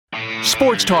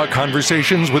Sports talk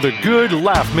conversations with a good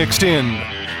laugh mixed in.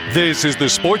 This is the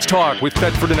Sports Talk with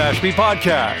Thetford and Ashby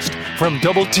podcast from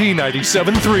Double T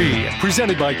 97.3,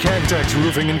 presented by Cantex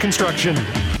Roofing and Construction.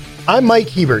 I'm Mike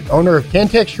Hebert, owner of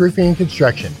Cantex Roofing and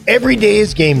Construction. Every day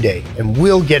is game day, and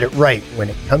we'll get it right when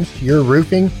it comes to your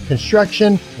roofing,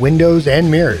 construction, windows,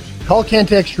 and mirrors. Call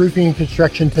Cantex Roofing and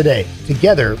Construction today.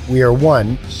 Together, we are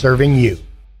one serving you.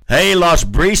 Hey, Las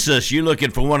Brisas, you're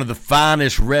looking for one of the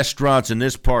finest restaurants in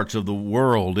this parts of the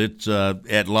world. It's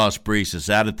at Las Brisas,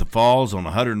 out at the Falls on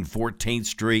 114th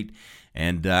Street.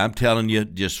 And I'm telling you,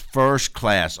 just first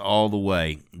class all the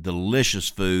way. Delicious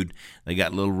food. They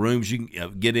got little rooms you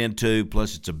can get into,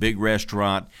 plus it's a big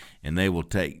restaurant, and they will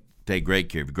take great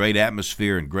care of you. Great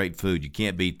atmosphere and great food. You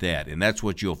can't beat that. And that's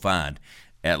what you'll find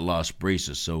at Las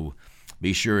Brisas. So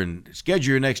be sure and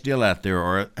schedule your next deal out there.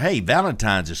 Or, hey,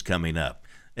 Valentine's is coming up.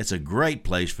 It's a great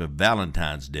place for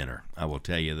Valentine's dinner. I will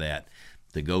tell you that.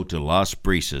 To go to Las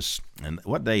Brisas. And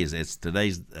what day is it? It's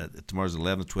tomorrow's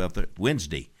 11th, 12th,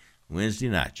 Wednesday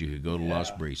night. You could go to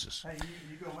Las Brisas. Hey,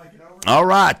 you gonna make it over? All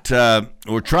right.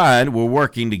 We're trying. We're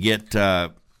working to get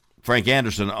Frank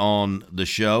Anderson on the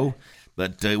show.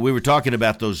 But we were talking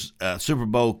about those Super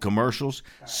Bowl commercials.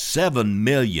 $7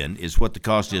 million is what the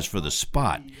cost is for the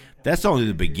spot. That's only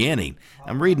the beginning.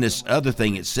 I'm reading this other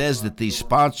thing. It says that these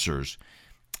sponsors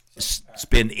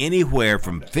spend anywhere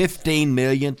from $15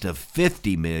 million to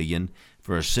 $50 million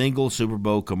for a single Super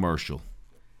Bowl commercial,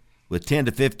 with $10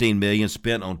 to $15 million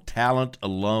spent on talent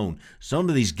alone. Some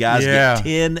of these guys get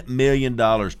 $10 million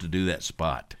to do that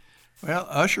spot. Well,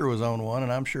 Usher was on one,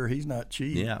 and I'm sure he's not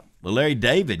cheap. Yeah. Well, Larry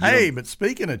David. But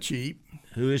speaking of cheap,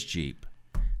 who is cheap?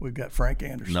 We've got Frank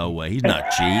Anderson. No way. He's not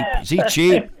cheap. Is he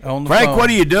cheap? On the Frank, phone. what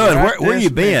are you doing? Right Where you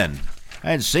this been?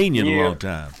 I hadn't seen you in a long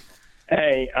time.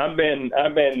 Hey, I've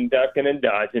been ducking and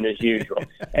dodging as usual.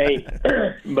 Hey,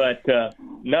 but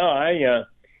no, I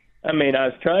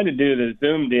was trying to do the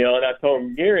Zoom deal, and I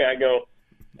told Gary, I go,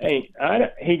 hey,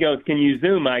 he goes, can you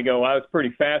Zoom? I go, I was pretty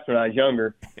fast when I was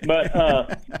younger, but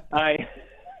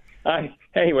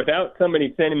hey, without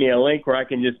somebody sending me a link where I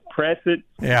can just press it,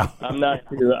 I'm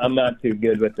not too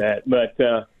good with that. But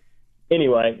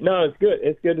anyway, no, it's good.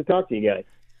 It's good to talk to you guys.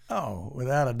 Oh,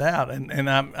 without a doubt. And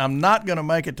I'm not going to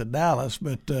make it to Dallas,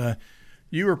 but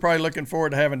you were probably looking forward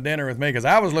to having dinner with me, because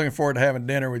I was looking forward to having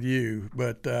dinner with you.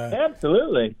 But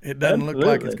absolutely, it doesn't look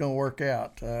like it's going to work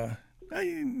out.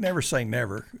 You never say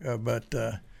never, but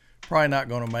probably not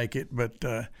going to make it.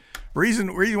 But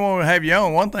reason we want to have you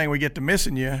on, one thing, we get to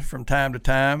missing you from time to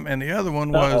time, and the other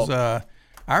one was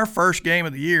our first game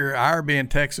of the year, our being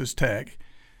Texas Tech,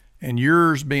 and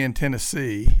yours being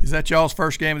Tennessee. Is that y'all's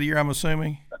first game of the year, I'm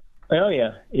assuming? Oh,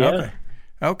 yeah.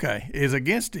 Okay. Is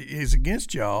against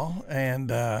y'all,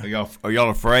 and Are y'all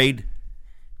afraid?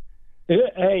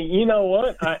 Hey, you know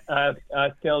what? I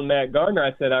was telling Matt Gardner,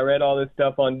 I said, I read all this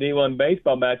stuff on D1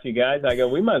 Baseball about you guys. I go,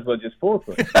 we might as well just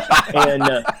forfeit. and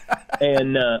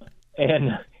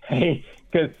hey,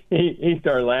 because he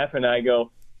started laughing. I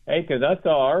go, hey, because I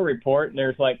saw our report, and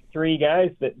there's like 3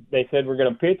 guys that they said were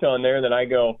going to pitch on there that I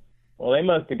go, well, they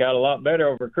must have got a lot better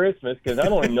over Christmas, because I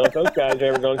don't even know if those guys are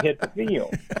ever going to hit the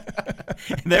field.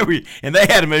 and they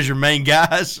had them as your main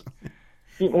guys?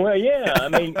 Well, yeah. I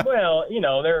mean,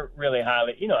 they're really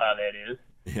highly, you know how that is.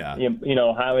 Yeah.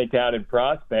 Highly touted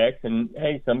prospects, and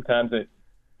hey, sometimes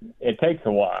it takes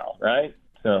a while, right?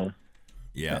 So.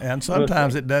 Yeah. And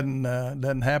sometimes it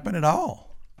doesn't happen at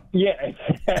all. Yeah,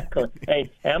 exactly.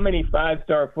 Hey, how many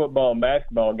 5-star football and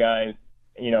basketball guys,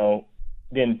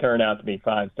 didn't turn out to be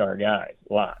 5-star guys?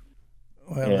 A lot.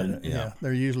 Well,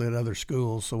 they're usually at other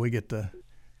schools, so we get to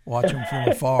watch them from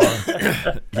afar.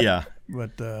 Yeah.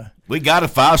 But we got a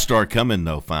 5-star coming,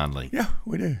 though, finally. Yeah,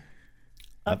 we do.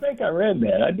 I think I read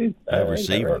that. I did. A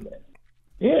receiver.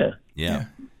 Yeah.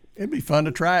 It'd be fun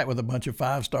to try it with a bunch of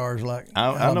 5-stars like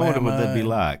I know what that'd be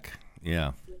like.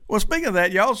 Yeah. Well, speaking of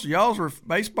that, y'all's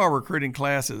baseball recruiting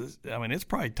classes, I mean, it's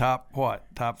probably top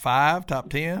 5, top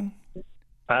 10?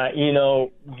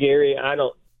 Gary, I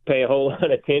don't pay a whole lot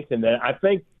of attention to that. I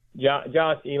think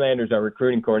Josh Elander's our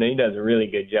recruiting coordinator. He does a really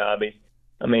good job. He's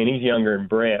younger than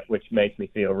Brett, which makes me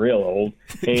feel real old.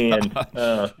 And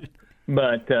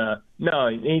no,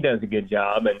 he does a good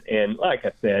job. And like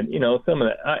I said, some of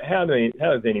that. How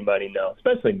does anybody know?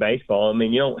 Especially baseball. I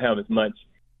mean, you don't have as much.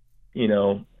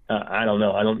 I don't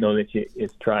know. I don't know that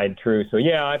it's tried true. So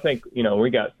yeah, I think we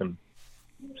got some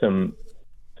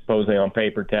supposedly on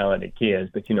paper talented kids,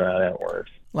 but you know how that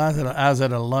works. Well, I was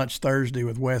at a lunch Thursday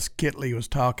with Wes Kitley was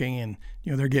talking, and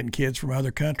they're getting kids from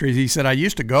other countries. He said, I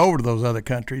used to go over to those other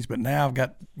countries, but now I've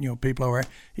got people over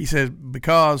there. He said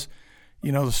because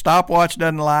the stopwatch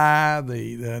doesn't lie,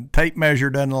 the tape measure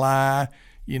doesn't lie.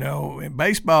 In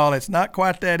baseball, it's not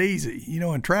quite that easy.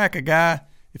 In track, a guy,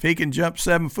 if he can jump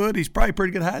 7 foot, he's probably a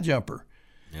pretty good high jumper.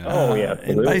 Yeah. Oh, yeah.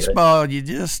 In baseball, you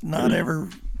just not ever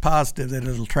positive that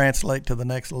it'll translate to the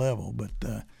next level. But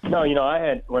no,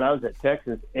 when I was at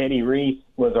Texas, Eddie Reese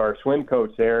was our swim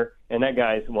coach there, and that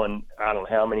guy's won I don't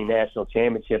know how many national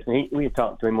championships. And we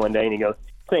talked to him one day, and he goes,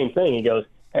 same thing. He goes,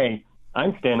 hey, I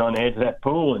can stand on the edge of that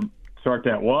pool and start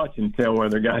that watch and tell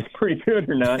whether the guy's pretty good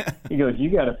or not. He goes, you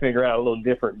got to figure out a little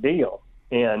different deal.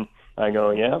 And I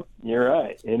go, yeah, you're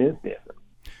right. It is different.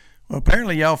 Well,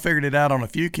 apparently y'all figured it out on a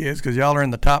few kids because y'all are in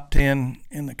the top 10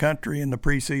 in the country in the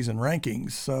preseason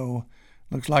rankings. So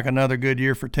looks like another good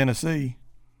year for Tennessee.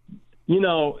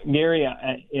 Gary,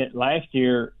 last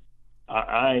year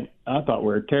I thought we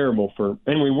were terrible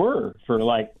and we were for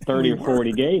like 30 or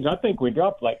 40 games. I think we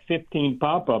dropped like 15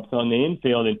 pop-ups on the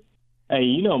infield. And,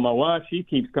 hey, my wife, she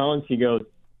keeps calling. She goes,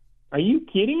 are you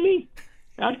kidding me?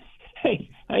 Hey,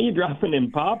 how you dropping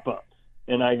them pop-ups?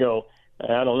 And I go,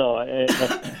 I don't know.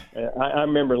 I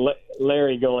remember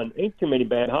Larry going, ain't too many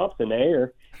bad hops in the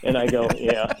air. And I go,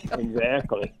 yeah,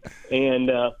 exactly. And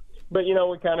but,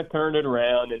 we kind of turned it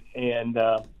around. And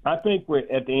I think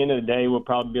at the end of the day, we'll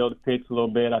probably be able to pitch a little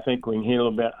bit. I think we can hit a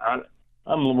little bit. I'm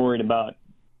a little worried about,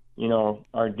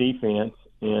 our defense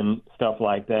and stuff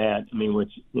like that. I mean,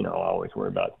 which, I always worry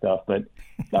about stuff. But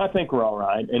I think we're all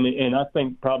right. And I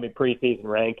think probably preseason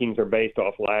rankings are based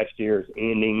off last year's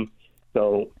ending.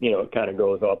 So, it kind of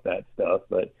goes off that stuff.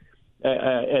 But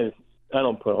I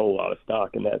don't put a whole lot of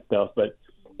stock in that stuff. But,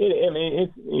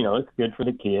 it's good for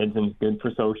the kids and it's good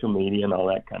for social media and all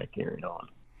that kind of carrying on.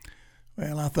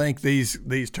 Well, I think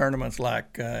these tournaments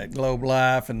like Globe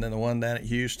Life and then the one down at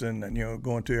Houston and,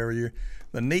 going to every year,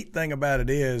 the neat thing about it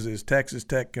is Texas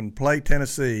Tech can play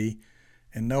Tennessee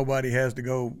and nobody has to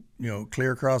go,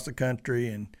 clear across the country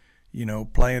and,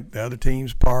 play at the other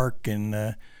team's park.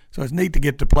 And so it's neat to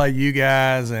get to play you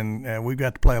guys, and we've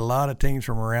got to play a lot of teams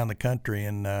from around the country.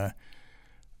 And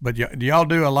but do y'all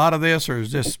do a lot of this, or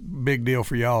is this a big deal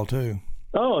for y'all too?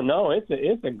 Oh no,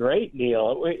 it's a great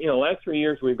deal. Last 3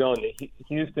 years we've gone to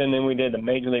Houston, then we did the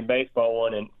Major League Baseball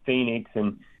one in Phoenix,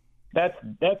 and that's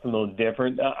a little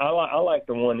different. I like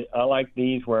the one. I like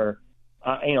these where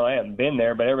I haven't been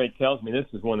there, but everybody tells me this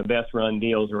is one of the best run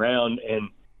deals around,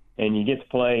 and you get to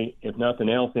play, if nothing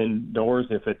else, indoors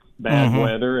if it's bad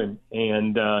weather, and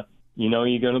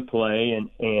you're going to play,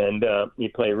 and you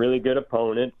play really good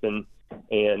opponents, and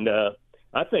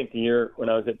I think the year when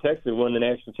I was at Texas, we won the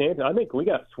national championship. I think we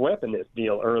got swept in this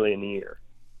deal early in the year,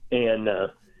 and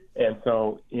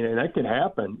so that could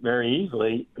happen very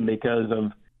easily because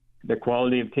of the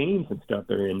quality of teams and stuff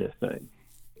that are in this thing.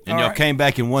 And y'all came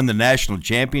back and won the national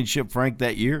championship, Frank,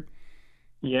 that year?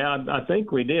 Yeah, I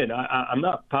think we did. I'm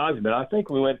not positive, but I think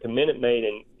we went to Minute Maid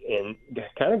and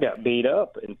kind of got beat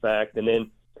up, in fact, and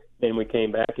then we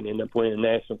came back and ended up winning the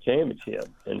national championship.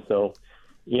 And so,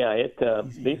 yeah,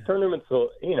 these tournaments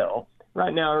will,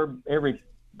 right now every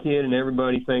kid and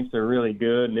everybody thinks they're really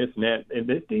good and this and that. And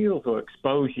this deal will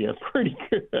expose you pretty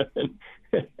good.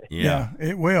 Yeah,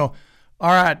 it will. All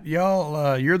right,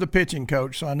 y'all, you're the pitching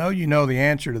coach, so I know you know the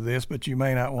answer to this, but you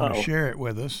may not want to share it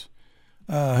with us.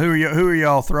 Who are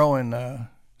y'all throwing? Is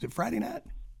it Friday night?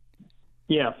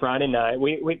 Yeah, Friday night.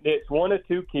 It's one of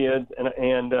two kids,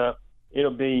 and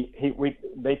it'll be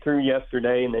they threw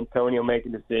yesterday, and then Tony will make a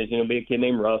decision. It'll be a kid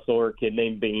named Russell or a kid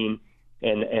named Bean,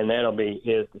 and that'll be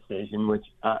his decision.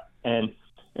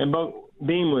 And both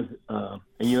Bean was a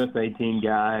USA team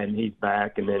guy, and he's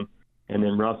back, and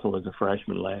then Russell was a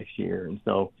freshman last year, and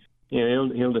so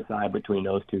he'll decide between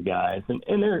those two guys,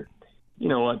 and they're.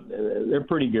 They're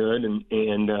pretty good, and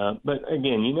but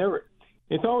again,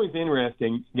 it's always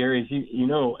interesting, Gary.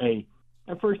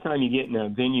 The first time you get in a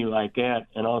venue like that,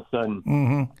 and all of a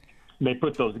sudden they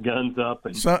put those guns up,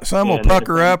 and some will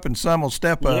pucker up, and some will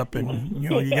step up, and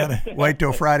you got to wait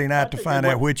till Friday night to find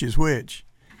out which is which.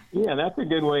 Yeah, that's a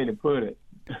good way to put it.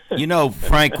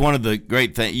 Frank, one of the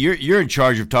great things you're in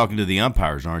charge of talking to the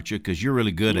umpires, aren't you? Because you're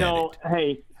really good at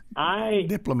it. Hey,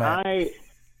 Diplomat.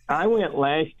 I went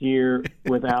last year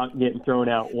without getting thrown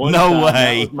out one time. No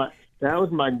way. That was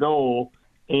my goal.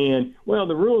 And,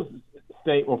 the rules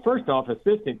state, first off,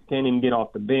 assistants can't even get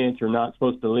off the bench. You're not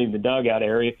supposed to leave the dugout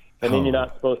area, and then you're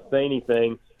not supposed to say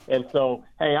anything. And so,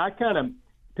 hey, I kind of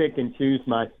pick and choose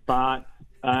my spots.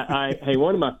 Hey,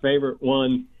 one of my favorite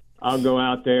ones, I'll go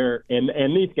out there, and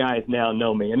these guys now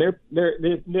know me, and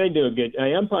they do a good.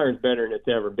 Umpire's better than it's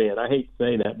ever been. I hate to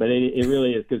say that, but it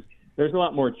really is because there's a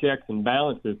lot more checks and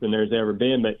balances than there's ever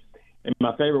been. But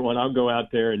my favorite one, I'll go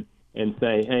out there and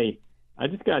say, hey, I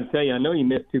just got to tell you, I know you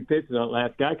missed 2 pitches on that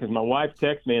last guy because my wife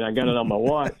texted me and I got it on my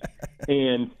watch.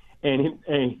 and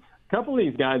a couple of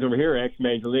these guys over here are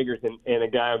ex-major leaguers, and a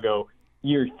guy will go,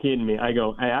 "You're kidding me." I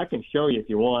go, "Hey, I can show you if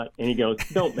you want." And he goes,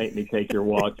 "Don't make me take your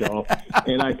watch off."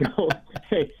 And I go,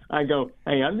 "Hey,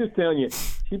 I'm just telling you,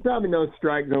 she probably knows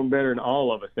strike zone better than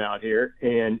all of us out here,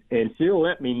 and she'll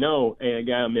let me know, hey, a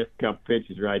guy missed a couple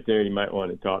pitches right there. You might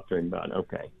want to talk to him about it."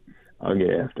 Okay, I'll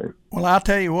get after him. Well, I'll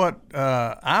tell you what,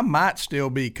 I might still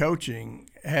be coaching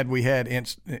had we had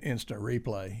instant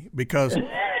replay, because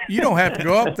you don't have to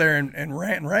go up there and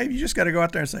rant and rave. You just got to go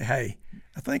out there and say, "Hey,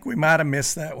 I think we might have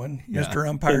missed that one, Mr.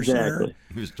 Umpire, exactly.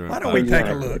 sir. Why don't we take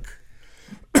a look?"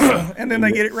 And then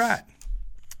they get it right.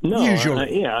 No,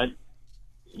 usually. I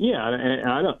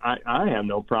have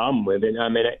no problem with it. I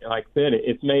mean, like I said,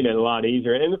 it's made it a lot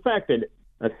easier. And the fact that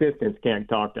assistants can't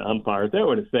talk to umpires, that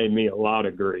would have saved me a lot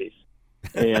of grief.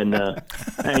 And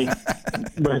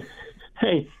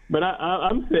but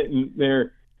I'm sitting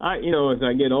there. As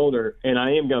I get older, and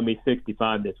I am going to be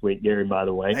 65 this week, Gary. By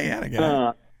the way,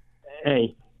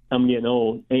 Hey, I'm getting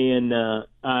old, and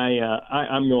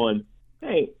I'm going,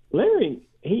 "Hey, Larry,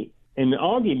 he and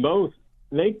Augie both,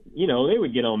 they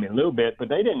would get on me a little bit, but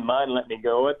they didn't mind letting me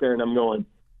go out there." And I'm going,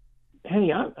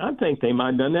 "Hey, I think they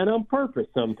might have done that on purpose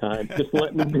sometimes, just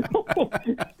letting me go."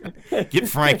 Get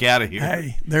Frank out of here.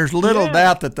 Hey, there's little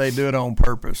doubt that they do it on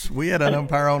purpose. We had an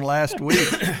umpire on last week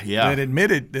that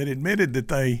admitted that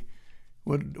they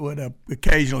would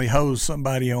occasionally hose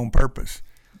somebody on purpose.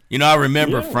 I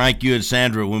remember, Frank, you and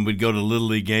Sandra, when we'd go to Little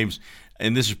League games,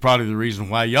 and this is probably the reason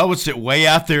why y'all would sit way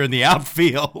out there in the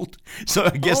outfield. So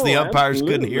I guess the umpires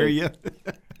couldn't hear you.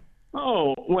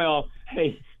 Oh, well,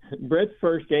 hey, Brett's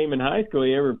first game in high school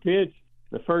he ever pitched,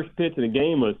 the first pitch of the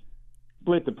game was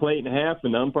split the plate in half,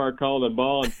 and the umpire called the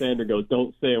ball, and Sandra goes,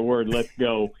 "Don't say a word, let's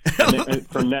go." And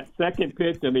from that second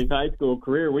pitch of his high school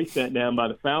career, we sat down by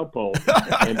the foul pole.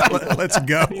 And let's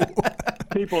go.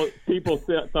 People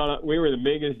thought we were the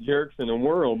biggest jerks in the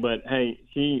world, but hey,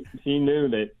 she knew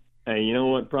that. Hey, you know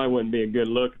what? Probably wouldn't be a good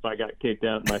look if I got kicked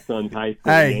out in my son's high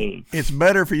school game. It's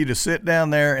better for you to sit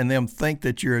down there and them think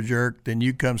that you're a jerk than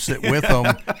you come sit with them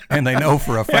and they know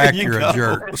for a fact you're a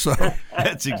jerk. So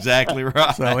that's exactly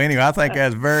right. So anyway, I think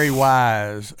that's very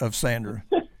wise of Sandra.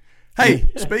 Hey,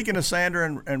 speaking of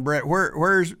Sandra and Brett,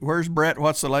 where's Brett?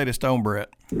 What's the latest on Brett?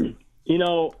 He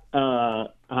hadn't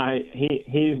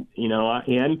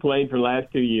played for the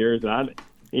last 2 years.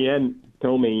 He hadn't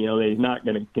told me, that he's not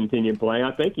going to continue playing.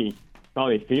 I think he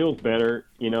probably feels better,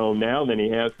 now than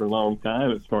he has for a long time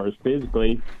as far as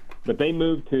physically. But they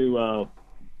moved to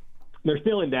they're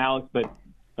still in Dallas, but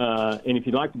and if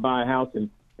you'd like to buy a house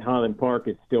in Highland Park,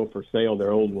 it's still for sale,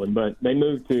 their old one. But they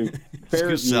moved to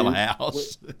Fairview, sell a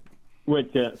house.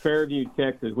 Fairview,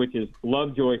 Texas, which is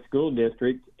Lovejoy School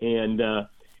District, and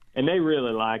they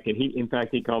really like it. In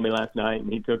fact, he called me last night,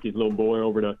 and he took his little boy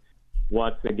over to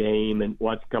watch the game and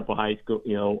watch a couple high school,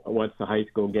 watch the high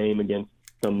school game against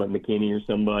McKinney or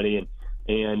somebody,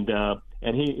 and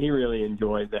he really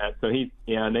enjoys that. So they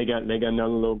got another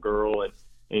little girl,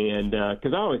 and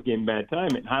because I always give him bad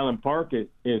time. At Highland Park his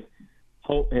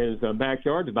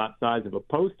backyard's about the size of a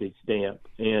postage stamp,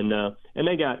 and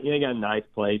they got a nice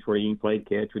place where you can play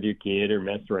catch with your kid or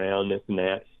mess around this and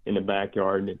that in the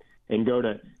backyard and go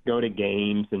to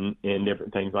games and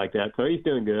different things like that. So he's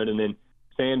doing good, and then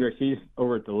Sandra, she's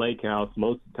over at the lake house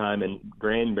most of the time in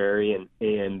Granbury,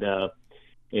 and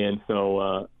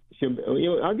so she'll.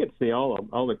 I'll get to see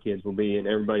all the kids will be, and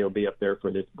everybody will be up there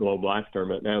for this Globe Life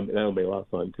tournament. That'll be a lot of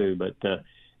fun too. But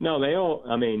no, they all.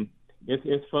 I mean,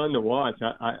 it's fun to watch.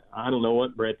 I don't know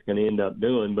what Brett's going to end up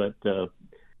doing, but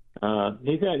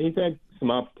he's had some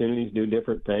opportunities to do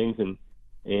different things, and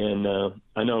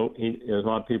I know there's a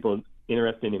lot of people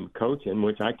interested in him coaching,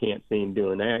 which I can't see him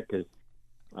doing that because.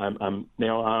 I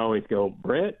always go,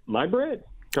 Brett, coaching.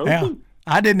 Yeah,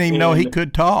 I didn't even know he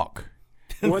could talk.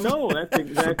 Well, no, that's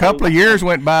exactly. A couple of years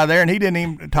went by there, and he didn't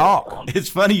even talk. It's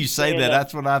funny you say that.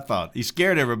 That's what I thought. He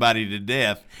scared everybody to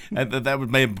death.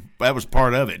 That was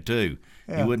part of it too.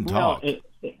 Yeah. He wouldn't talk.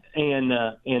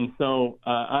 And so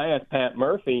I asked Pat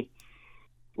Murphy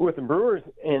with the Brewers,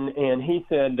 and he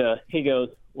said he goes,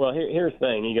 well, here's the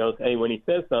thing. He goes, hey, when he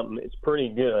says something, it's pretty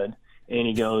good, and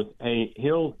he goes, hey,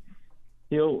 he'll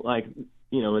like,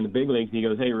 in the big leagues, he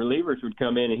goes, hey, relievers would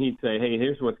come in and he'd say, hey,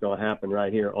 here's what's going to happen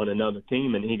right here on another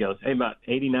team. And he goes, hey, about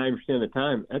 89% of the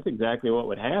time, that's exactly what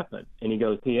would happen. And he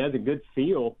goes, he has a good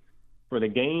feel for the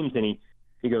games. And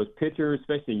he goes, pitchers,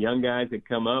 especially young guys that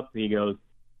come up, he goes,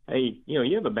 hey,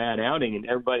 you have a bad outing and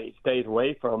everybody stays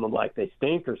away from them like they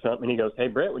stink or something. And he goes, hey,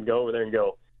 Brett would go over there and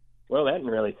go, well, that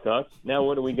didn't really suck. Now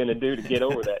what are we going to do to get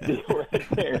over that deal right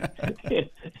there?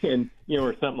 and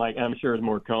or something like, I'm sure it's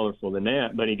more colorful than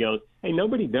that. But he goes, hey,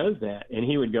 nobody does that. And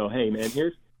he would go, hey, man,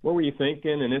 what were you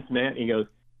thinking? And this and that. And he goes,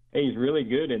 hey, he's really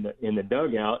good in the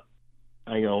dugout.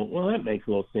 I go, well, that makes a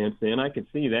little sense then. I could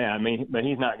see that. I mean, but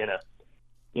he's not going to,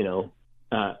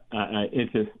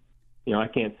 it's just, I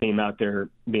can't see him out there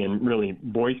being really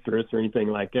boisterous or anything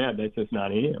like that. That's just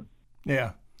not him.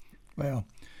 Yeah. Well,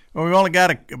 we've only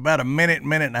got about a minute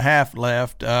and a half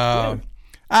left. I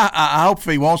hope if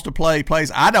he wants to play, he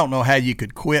plays. I don't know how you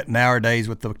could quit nowadays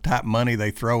with the type of money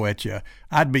they throw at you.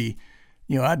 I'd be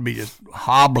just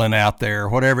hobbling out there,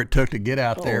 whatever it took to get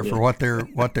out there for what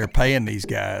they're paying these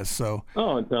guys. So.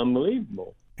 Oh, it's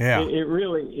unbelievable. Yeah. It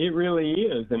really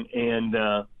is,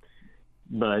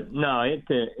 but no, I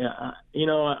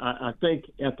think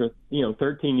after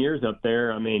 13 years up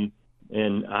there, I mean.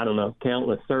 And I don't know,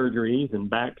 countless surgeries and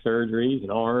back surgeries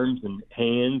and arms and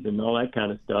hands and all that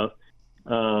kind of stuff.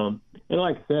 And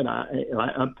like I said,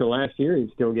 up to last year,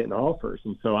 he's still getting offers.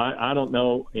 And so I don't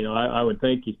know, I would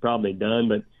think he's probably done,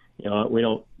 but, we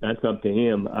don't, that's up to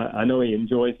him. I know he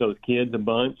enjoys those kids a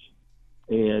bunch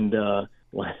and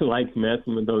likes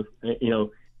messing with those,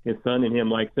 his son and him.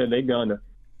 Like I said, they've gone to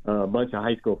a bunch of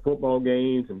high school football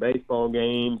games and baseball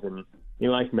games, and he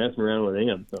likes messing around with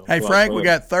him. So hey, Frank, we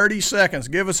got 30 seconds.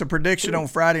 Give us a prediction on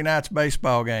Friday night's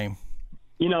baseball game.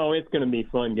 It's going to be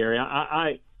fun, Gary.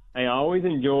 I always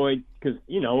enjoyed because,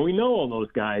 we know all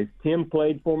those guys. Tim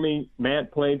played for me.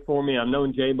 Matt played for me. I've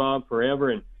known J-Bob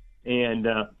forever. And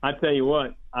I tell you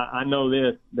what, I know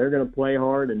this. They're going to play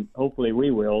hard, and hopefully we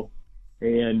will.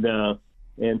 And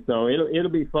so it'll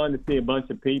be fun to see a bunch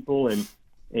of people and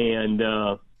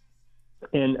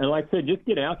like I said, just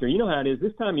get out there. You know how it is.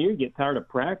 This time of year, you get tired of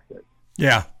practice.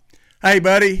 Yeah. Hey,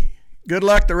 buddy, good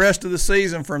luck the rest of the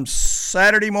season from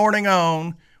Saturday morning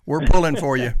on. We're pulling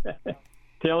for you.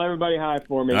 Tell everybody hi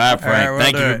for me. All right, Frank.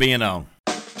 Thank you for being on.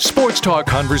 Sports talk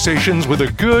conversations with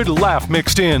a good laugh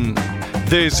mixed in.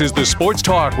 This is the Sports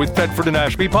Talk with Thetford and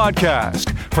Ashby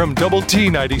podcast from Double T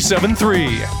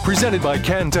 97.3, presented by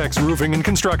Cantex Roofing and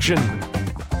Construction.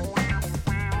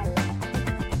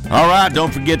 All right,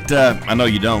 don't forget, I know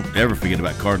you don't ever forget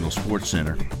about Cardinal Sports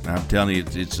Center. I'm telling you,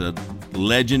 it's a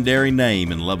legendary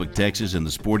name in Lubbock, Texas, in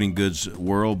the sporting goods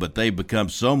world, but they've become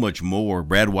so much more.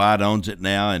 Brad White owns it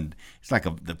now, and it's like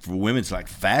for women, it's like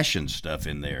fashion stuff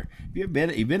in there. You've been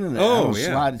in the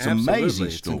slide. It's absolutely. amazing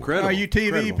It's store. incredible. Are you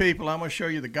TV people? I'm going to show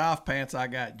you the golf pants I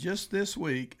got just this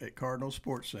week at Cardinal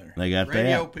Sports Center. They got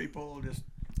Radio that? people,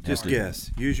 just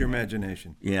guess. Use your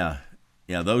imagination. Yeah,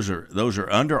 those are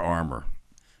Under Armour.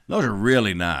 Those are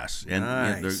really nice,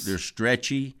 and they're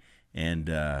stretchy, and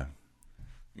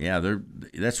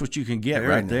that's what you can get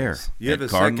right there. You have at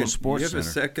Cardinal Sports Center. You have a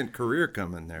second career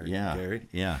coming there, Gary.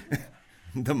 Yeah,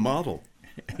 the model.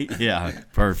 Yeah,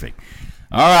 perfect.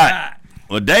 All right.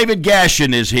 Well, David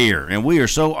Gaschen is here, and we are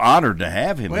so honored to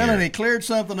have him here. Well, and he cleared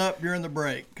something up during the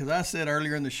break, because I said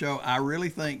earlier in the show, I really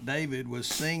think David was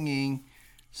singing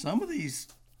some of these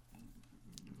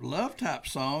love type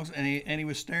songs, and he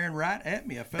was staring right at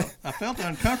me. I felt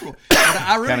uncomfortable. But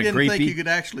I really didn't think you could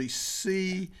actually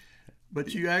see,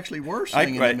 but you actually were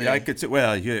singing to me. I could say,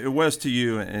 well, it was to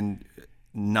you, and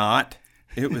not.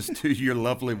 It was to your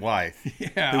lovely wife,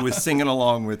 who was singing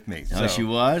along with me. Oh, she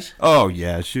was? Oh,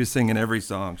 yeah. She was singing every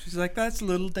song. She's like, that's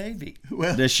little Davy.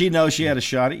 Well, does she know she had a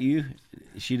shot at you?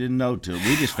 She didn't know till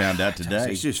we just found out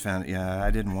today. She just found it. Yeah, I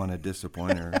didn't want to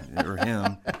disappoint her or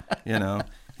him.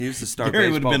 He was the star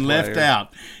Gary baseball would have been player. left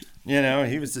out.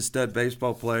 He was the stud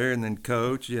baseball player and then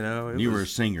coach. You were a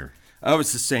singer. I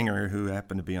was the singer who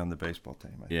happened to be on the baseball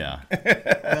team. Yeah.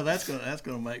 Well, that's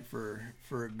gonna make for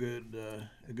a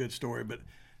good story. But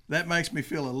that makes me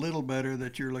feel a little better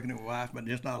that you're looking at my wife, but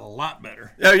just not a lot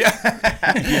better. Oh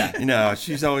yeah. Yeah.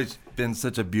 She's always been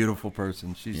such a beautiful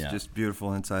person. She's just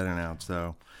beautiful inside and out.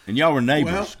 So. And y'all were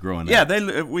neighbors growing up.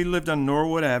 Yeah, we lived on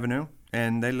Norwood Avenue,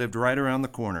 and they lived right around the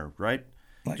corner, right?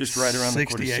 Like just right around the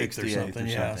corner, 68th or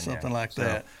something. Something like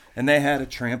that. And they had a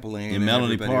trampoline in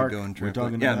Melanie Park. We're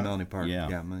talking about Melanie Park. Yeah,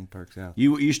 Melanie Park South.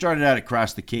 You started out at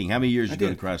Cross the King. How many years did you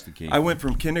go to Cross the King? I went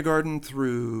from kindergarten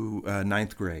through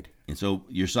ninth grade. And so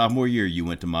your sophomore year, you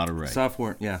went to Monterey.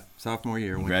 Sophomore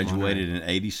year. Graduated in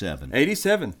 87.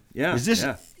 87. Yeah. Is this?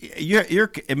 Yeah.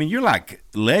 You're like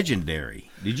legendary.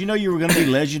 Did you know you were going to be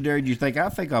legendary? Do you think? I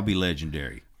think I'll be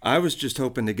legendary. I was just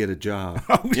hoping to get a job.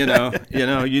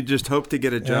 You just hope to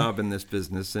get a job in this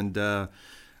business, and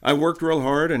I worked real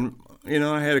hard, and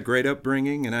I had a great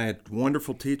upbringing, and I had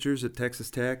wonderful teachers at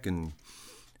Texas Tech, and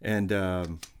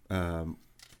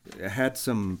had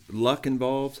some luck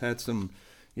involved, had some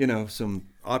some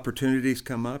opportunities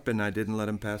come up, and I didn't let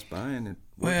them pass by, and it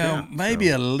worked out. Maybe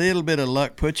a little bit of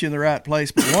luck put you in the right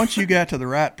place, but once you got to the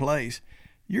right place,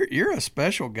 you're a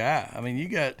special guy. I mean, you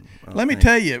got. Let me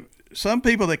tell you, some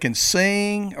people that can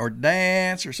sing or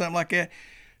dance or something like that.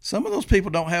 Some of those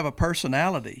people don't have a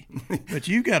personality, but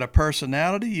you've got a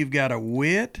personality. You've got a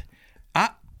wit.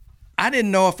 I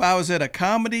didn't know if I was at a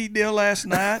comedy deal last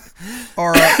night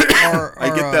or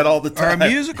I get that all the time. Or a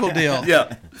musical deal.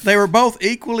 Yeah. They were both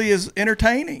equally as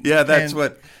entertaining. Yeah, that's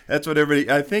what everybody.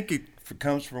 I think it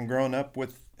comes from growing up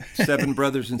with 7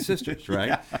 brothers and sisters, right?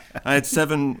 Yeah. I had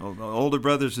 7 older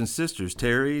brothers and sisters: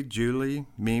 Terry, Julie,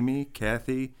 Mimi,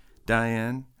 Kathy,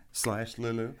 Diane /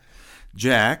 Lulu,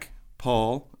 Jack,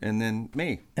 Paul, and then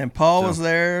me. And Paul was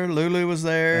there. Lulu was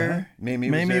there. Mimi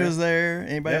was there.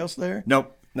 Anybody else there?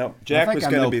 Nope. Jack was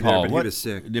going to be Paul. there, but he was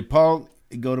sick. Did Paul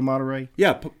go to Monterey?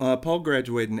 Yeah, Paul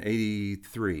graduated in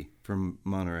 '83 from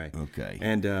Monterey. Okay.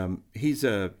 And he's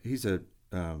a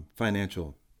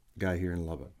financial guy here in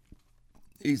Lubbock.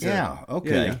 He's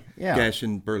okay.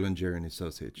 Gaschen, Berlinger and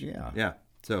Associates. Yeah.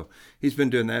 So he's been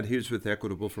doing that. He was with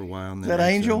Equitable for a while. And is that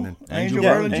Angel? Angel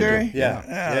Berlinger?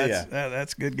 Yeah.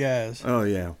 That's good guys. Oh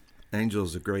yeah,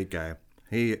 Angel's a great guy.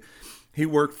 He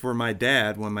worked for my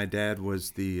dad when my dad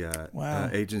was the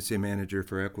agency manager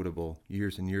for Equitable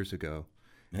years and years ago.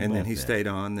 And then he stayed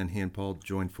on. Then he and Paul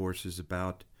joined forces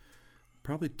about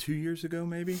probably 2 years ago,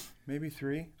 maybe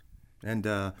 3. And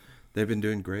they've been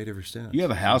doing great ever since. You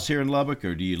have a house here in Lubbock,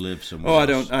 or do you live somewhere else? I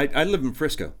don't. I live in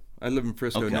Frisco. I live in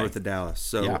Frisco, Okay. north of Dallas.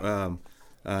 So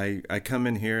I come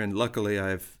in here, and luckily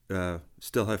I've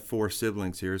still have 4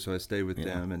 siblings here, so I stay with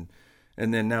them.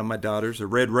 And then now my daughter's a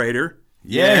Red Raider.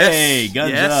 Yay!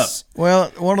 Guns up. Well,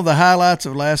 one of the highlights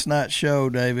of last night's show,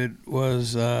 David,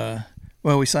 was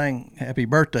we sang "Happy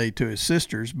Birthday" to his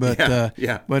sisters, but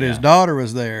his daughter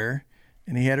was there,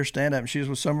 and he had her stand up, and she was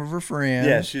with some of her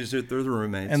friends. Yeah, they're the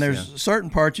roommates. And there's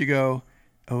certain parts you go,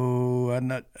 oh, I'm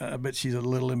not. I bet she's a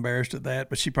little embarrassed at that,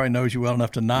 but she probably knows you well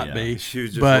enough to not be. She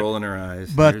was just rolling her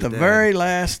eyes. But the very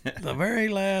last,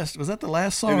 was that the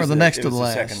last song or the next to the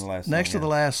last? Second to last. Next to the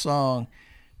last song.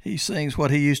 He sings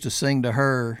what he used to sing to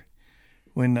her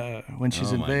when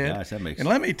she's in bed. Gosh, that makes, and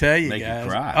let me tell you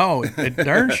guys, it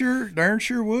darn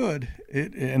sure would.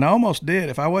 And I almost did.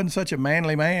 If I wasn't such a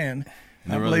manly man,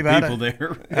 I believe people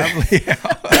there.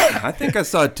 I think I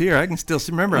saw a tear. I can still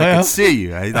remember. I could see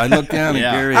you. I looked down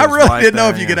at Gary. I really didn't know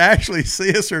if you could actually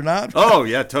see us or not. Oh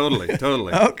yeah, totally.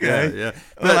 Okay. Yeah.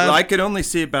 But I could only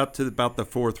see about the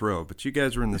 4th row. But you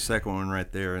guys were in the second one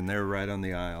right there, and they were right on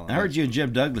the aisle. I heard you and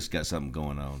Jim Douglas got something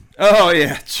going on. Oh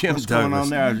yeah, Jim What's Douglas. going on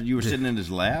there? You were sitting in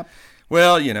his lap.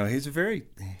 Well, he's he's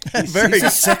a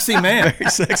sexy man.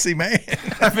 Very sexy man.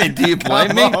 I mean, do you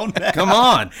blame me? Come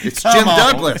on. It's Jim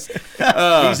Douglas.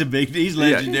 He's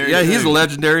legendary. Yeah, he's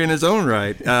legendary in his own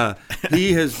right.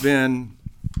 He has been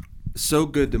so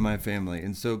good to my family,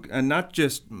 and not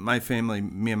just my family,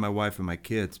 me and my wife and my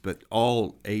kids, but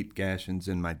all 8 Gashens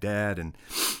and my dad. And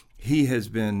he's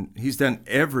done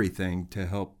everything to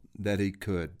help that he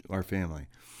could, our family.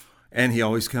 And he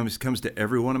always comes to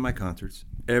every one of my concerts,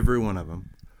 every one of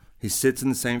them. He sits in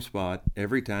the same spot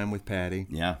every time with Patty.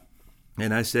 Yeah.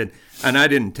 And I said, and I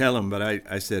didn't tell him, but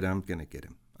I said, I'm going to get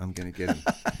him.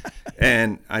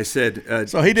 And I said,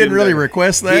 so he didn't really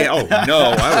request that? Yeah,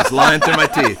 no, I was lying through my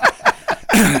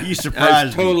teeth. You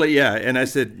surprised me. Totally, yeah. And I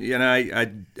said,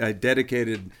 I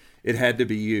dedicated, it had to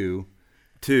be you,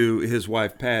 to his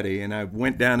wife Patty, and I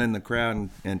went down in the crowd,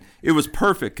 and it was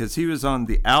perfect because he was on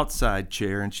the outside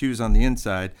chair and she was on the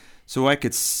inside, so I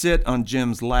could sit on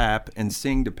Jim's lap and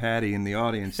sing to Patty, and the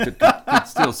audience could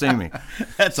still see me.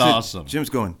 That's awesome.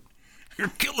 Jim's going, "You're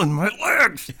killing my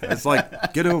legs." It's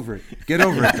like, get over it,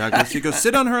 Douglas. He goes,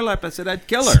 "Sit on her lap." I said, "I'd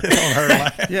kill her." Sit on her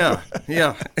lap.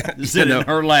 Yeah. Sit on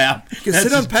her lap. You can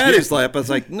sit on Patty's lap. I was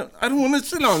like, "No, I don't want to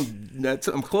sit on that.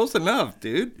 I'm close enough,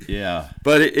 dude." Yeah.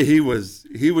 But he was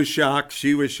shocked.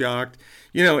 She was shocked.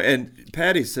 And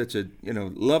Patty's such a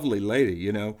lovely lady.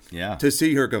 Yeah. To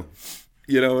see her go,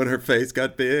 and her face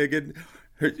got big, and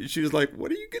she was like,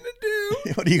 "What are you gonna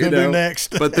do? What are you gonna do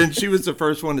next?" But then she was the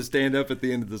first one to stand up at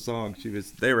the end of the song.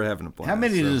 They were having a blast. How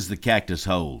many does the Cactus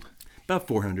hold? About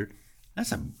 400.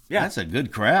 That's a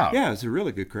good crowd. Yeah, it's a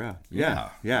really good crowd. Yeah.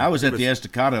 I was at the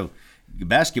Estacado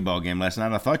basketball game last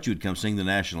night. I thought you'd come sing the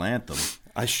national anthem.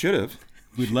 I should have.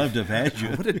 We'd love to have had you.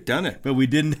 I would have done it. But we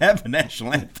didn't have a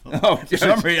national anthem. Oh, for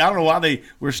some reason, I don't know why they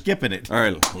were skipping it. All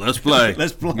right, let's play.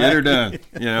 Let's play. Get her done.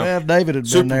 Well, if David had been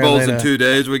Super there, Bowl's in 2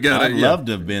 days. We got it. I'd love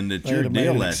to have been at your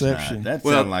deal last exception. night. That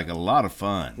sounded like a lot of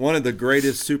fun. One of the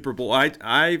greatest Super Bowl. Two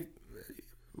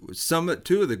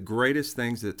of the greatest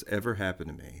things that's ever happened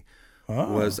to me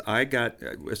was I got,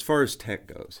 as far as tech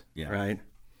goes, right?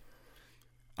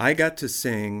 I got to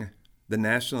sing the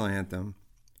national anthem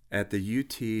at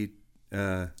the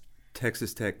UT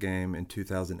Texas Tech game in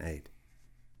 2008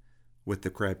 with the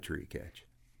Crabtree catch.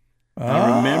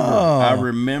 I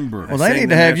remember. Well, they need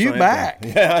to have you back.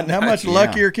 Yeah, how much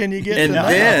luckier can you get? And than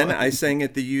then that? I sang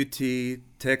at the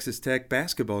UT Texas Tech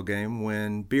basketball game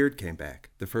when Beard came back.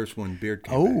 The first one, Beard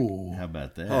came back. How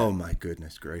about that? Oh my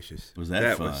goodness gracious! Was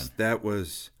that fun? That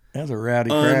was a rowdy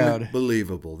crowd.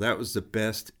 Unbelievable. That was the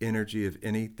best energy of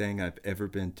anything I've ever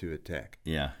been to at Tech.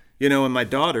 Yeah. You know, and my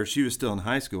daughter, she was still in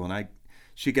high school, and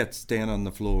she got to stand on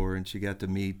the floor, and she got to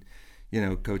meet, you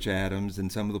know, Coach Adams,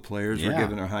 and some of the players were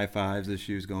giving her high fives as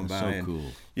she was going by. So and, cool.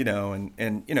 You know,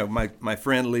 and you know, my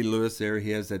friend Lee Lewis there, he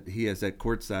has that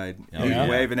courtside. He was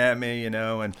waving at me, you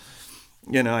know, and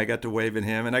you know, I got to wave at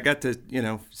him, and I got to, you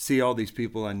know, see all these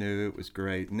people I knew. It was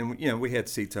great. And then, you know, we had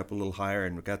seats up a little higher,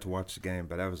 and we got to watch the game.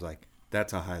 But I was like,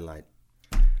 that's a highlight.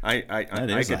 I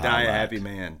could die a happy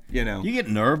man. You know, you get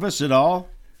nervous at all?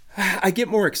 I get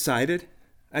more excited.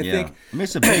 I think. I mean,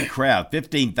 it's a big crowd,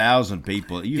 15,000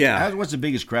 people. What's the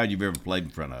biggest crowd you've ever played in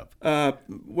front of?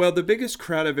 Well, the biggest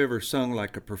crowd I've ever sung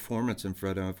like a performance in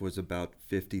front of was about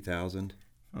 50,000.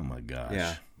 Oh my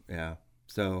gosh. Yeah.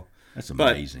 So that's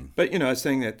amazing. But you know, I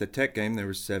sang at the Tech game. There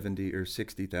was 70 or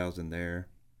 60,000 there,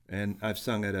 and I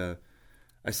sang at a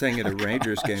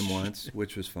Rangers game once,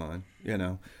 which was fun. You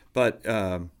know, but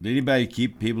did anybody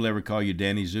people ever call you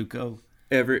Danny Zuko?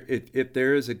 If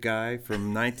there is a guy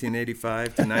from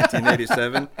 1985 to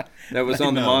 1987 that was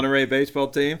on the Monterey baseball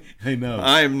team,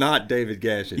 I am not David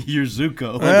Gaschen. You're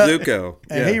Zuko. I'm Zuko.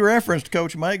 And he referenced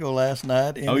Coach Magel last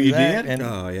night. Oh, you did? And,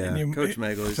 Coach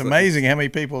Magel. It's amazing how many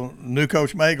people knew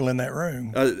Coach Magel in that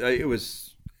room.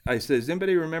 I said, does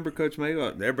anybody remember Coach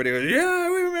Magel? Everybody goes, yeah,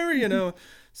 we remember, you know.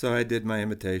 So I did my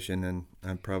imitation, and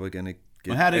I'm probably going to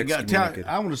get how did it go?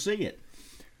 I want to see it.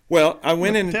 Well, I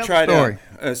went in and tried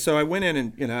out. So I went in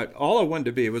and, you know, all I wanted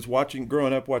to be was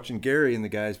growing up watching Gary and the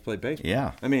guys play baseball.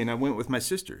 Yeah. I mean, I went with my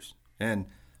sisters. And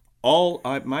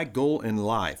my goal in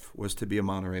life was to be a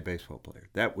Monterey baseball player.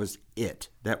 That was it.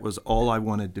 That was all I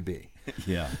wanted to be.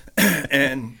 Yeah.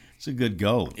 And it's a good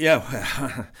goal.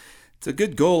 Yeah. It's a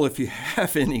good goal if you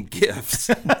have any gifts.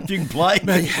 If you can play.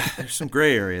 But yeah, there's some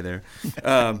gray area there.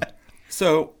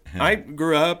 So I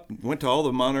grew up, went to all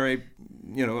the Monterey,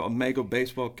 you know, Omega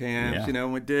baseball camps, you know,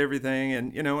 we did everything.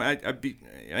 And, you know, I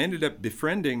ended up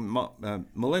befriending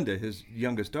Melinda, his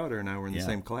youngest daughter, and I were in the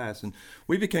same class. And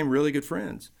we became really good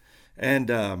friends. And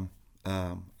I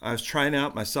was trying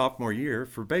out my sophomore year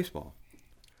for baseball.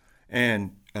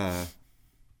 And I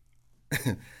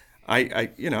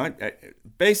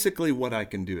basically what I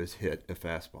can do is hit a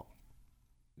fastball.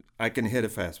 I can hit a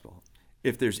fastball.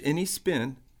 If there's any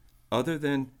spin other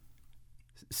than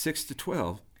 6 to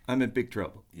 12, I'm in big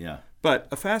trouble. Yeah. But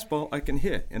a fastball I can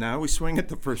hit, and I always swing at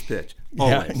the first pitch.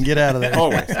 Always. Yeah, and get out of there.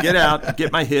 Always. Get out,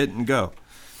 get my hit, and go.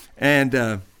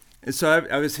 And so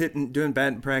I was doing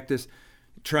batting practice,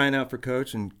 trying out for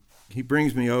coach, and he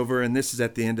brings me over, and this is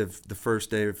at the end of the first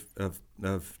day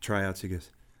of tryouts. He goes,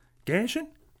 Gaschen,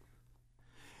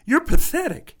 you're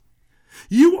pathetic.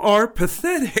 You are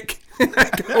pathetic. And I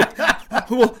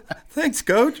go, well, thanks,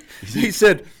 Coach. He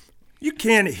said, you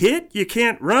can't hit, you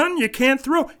can't run, you can't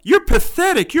throw. You're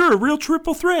pathetic. You're a real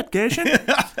triple threat, Gaschen.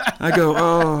 I go,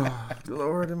 oh,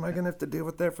 Lord, am I going to have to deal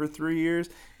with that for 3 years?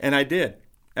 And I did.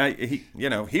 He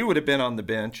would have been on the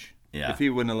bench if he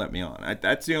wouldn't have let me on.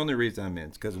 That's the only reason I'm in.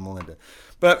 It's because of Melinda.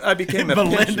 But I became a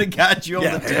Melinda got you on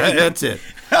the team. That's it.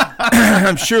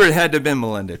 I'm sure it had to have been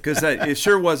Melinda because it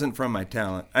sure wasn't from my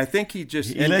talent. I think he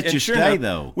just he let you stay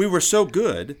though. We were so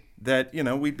good that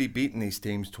we'd be beating these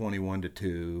teams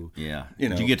 21-2. Yeah.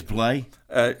 Did you get to play?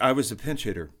 I was a pinch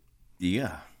hitter.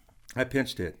 Yeah. I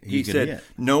pinched hit. He said,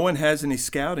 no one has any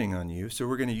scouting on you, so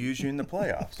we're going to use you in the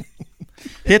playoffs.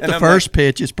 Hit the first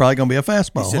pitch, it's probably going to be a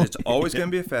fastball. He said, it's always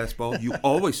going to be a fastball. You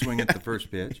always swing at the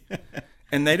first pitch.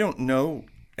 And they don't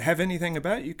have anything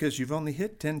about you because you've only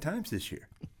hit 10 times this year.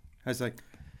 I was like,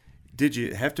 did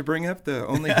you have to bring up the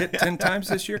only hit 10 times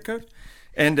this year, Coach?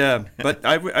 And but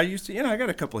I used to, I got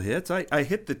a couple of hits. I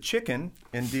hit the chicken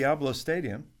in Diablo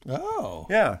Stadium. Oh.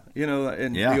 Yeah,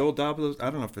 in the old Diablo, I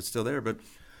don't know if it's still there, but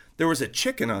there was a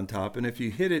chicken on top, and if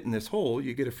you hit it in this hole,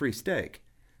 you get a free steak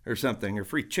or something, or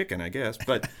free chicken, I guess.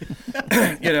 But,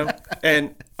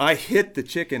 and I hit the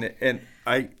chicken, and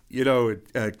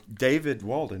David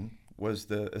Walden was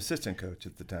the assistant coach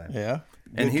at the time. Yeah.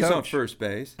 And he's on first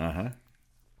base. Uh-huh.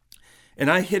 And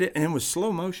I hit it, and it was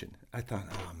slow motion. I thought,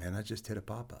 oh, man, I just hit a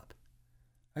pop-up.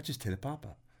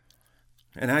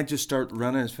 And I just start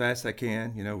running as fast as I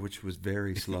can, which was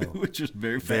very slow. Which was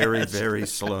very fast. Very, very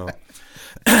slow.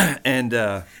 And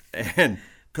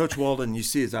Coach Walden, you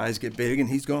see his eyes get big, and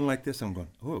he's going like this. I'm going,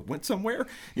 oh, it went somewhere?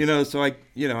 So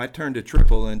I turned a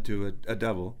triple into a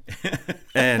double.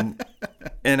 And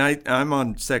I'm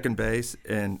on second base,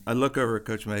 and I look over at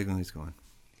Coach Megan, and he's going,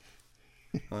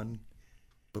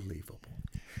 unbelievable.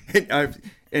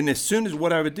 And as soon as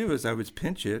what I would do is I would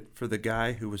pinch it for the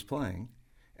guy who was playing,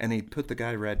 and he'd put the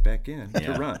guy right back in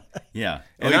to run. Yeah.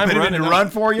 And I'm running to run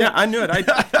for you? Yeah, I knew it.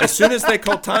 As soon as they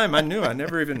called time, I knew.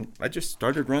 I just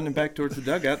started running back towards the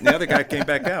dugout, and the other guy came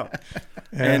back out.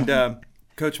 Yeah. And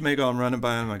Coach Mago, I'm running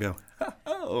by him. I go,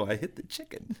 oh, I hit the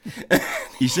chicken.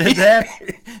 You said that?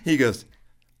 He goes,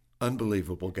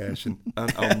 unbelievable, Gaschen.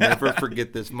 I'll never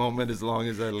forget this moment as long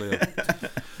as I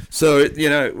live. So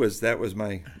that was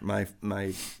my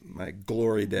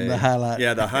glory day. The highlight.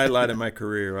 Yeah, the highlight of my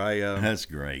career. That's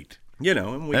great.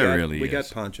 And we got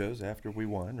ponchos after we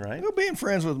won, right? Well, being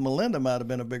friends with Melinda might have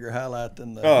been a bigger highlight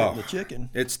than the chicken.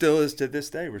 It still is to this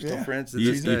day. We're still friends to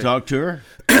this day. You talk to her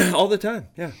all the time?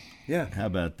 Yeah. How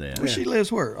about that? Well, she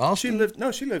lives where? Austin?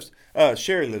 She lives.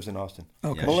 Sherry lives in Austin.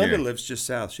 Okay. Melinda Sherry lives just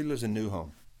south. She lives in New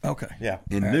Home. Okay. Yeah.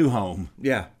 In New Home.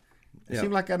 Yeah. It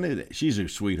seemed like I knew that. She's a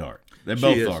sweetheart. They She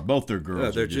both is. are. Both their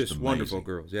girls They're are just amazing. wonderful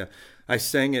girls. Yeah. I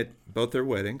sang at both their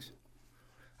weddings.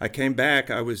 I came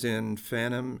back. I was in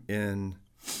Phantom in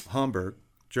Hamburg,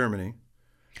 Germany,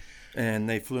 and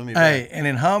they flew me back. Hey, and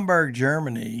in Hamburg,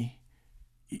 Germany,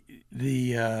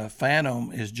 the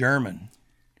Phantom is German,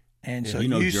 and so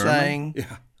you sang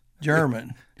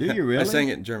German. Do you really? I sang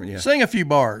it in German. Yeah. Sing a few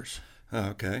bars. Oh,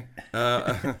 okay.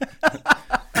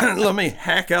 Let me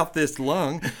hack out this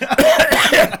lung.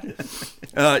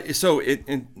 So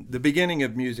in the beginning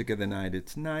of Music of the Night,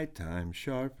 it's nighttime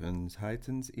sharpens,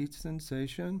 heightens each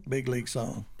sensation. Big league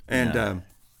song. And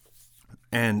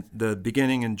the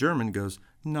beginning in German goes,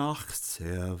 Nachts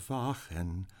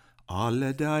erwachen,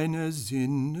 alle deine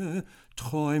Sinne,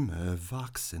 Träume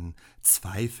wachsen,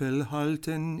 Zweifel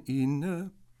halten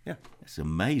inne. Yeah. That's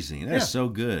amazing. That's so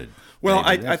good. Well,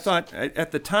 David, I thought at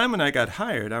the time when I got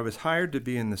hired, I was hired to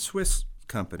be in the Swiss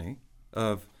company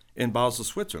in Basel,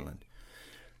 Switzerland.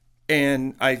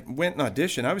 And I went and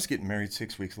auditioned. I was getting married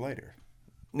 6 weeks later.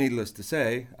 Needless to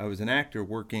say, I was an actor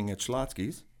working at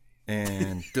Schlotzsky's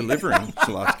and delivering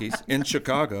Schlotzsky's in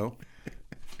Chicago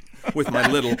with my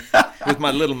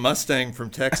little Mustang from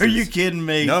Texas. Are you kidding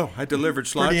me? No, I delivered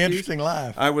Schlotzsky's. Pretty interesting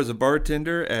life. I was a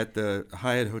bartender at the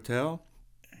Hyatt Hotel.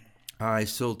 I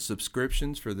sold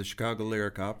subscriptions for the Chicago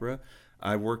Lyric Opera.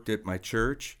 I worked at my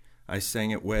church. I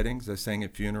sang at weddings. I sang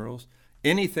at funerals.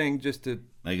 Anything just to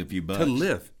make a few bucks. To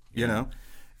live, you know.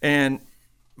 And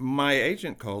my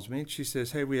agent calls me and she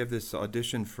says, "Hey, we have this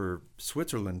audition for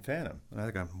Switzerland Phantom." And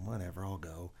I go, "Whatever, I'll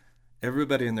go."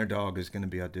 Everybody and their dog is going to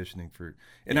be auditioning for.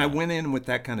 And I went in with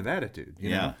that kind of attitude.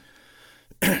 You know?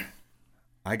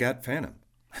 I got Phantom.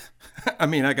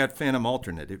 I got Phantom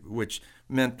alternate, which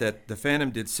meant that the Phantom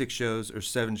did 6 shows or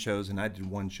 7 shows, and I did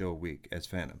 1 show a week as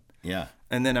Phantom. Yeah.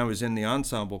 And then I was in the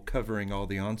ensemble covering all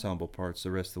the ensemble parts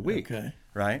the rest of the week. Okay.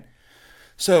 Right?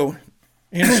 So.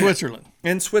 In Switzerland.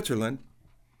 In Switzerland,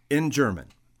 in German.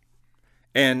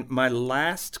 And my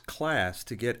last class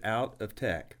to get out of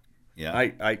tech. Yeah.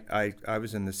 I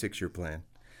was in the 6-year plan.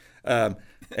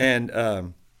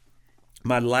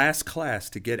 My last class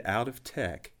to get out of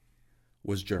tech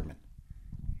was German.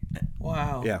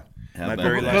 Wow. Yeah.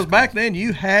 Because back then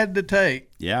you had to take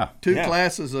 2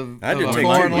 classes of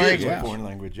foreign language. Foreign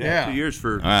language. Yeah. 2 years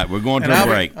for. All right, we're going to a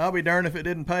break. I'll be darned if it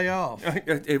didn't pay off.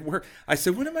 It worked. I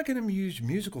said, when am I going to use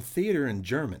musical theater in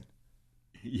German?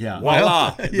 Yeah.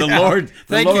 Voila. The Lord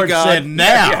God. said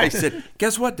now. Yeah, he said,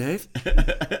 guess what, Dave?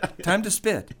 Time to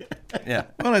spit. Yeah.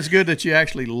 Well, it's good that you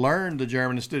actually learned the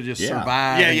German instead of just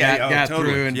survive and got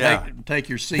totally. through and take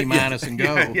your C- and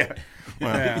go.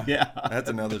 Well, that's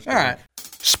another story. All right.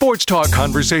 Sports talk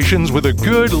conversations with a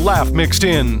good laugh mixed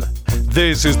in.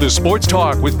 This is the Sports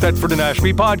Talk with Thetford and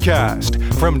Ashby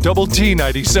podcast from Double T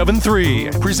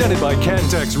 97.3, presented by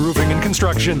Cantex Roofing and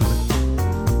Construction.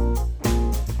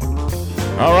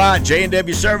 All right,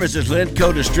 J&W Services,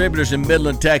 Lenco Distributors in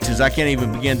Midland, Texas. I can't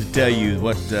even begin to tell you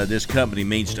what this company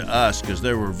means to us because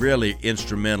they were really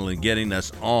instrumental in getting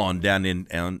us on down in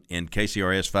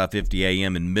KCRS 550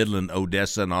 AM in Midland,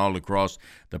 Odessa, and all across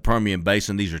the Permian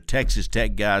Basin. These are Texas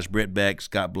Tech guys, Brett Beck,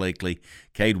 Scott Blakely,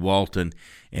 Cade Walton,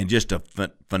 and just a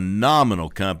phenomenal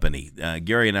company.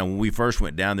 Gary and I, when we first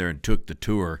went down there and took the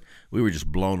tour, we were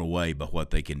just blown away by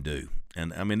what they can do.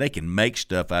 And, they can make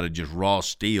stuff out of just raw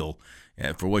steel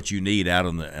for what you need out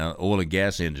in the oil and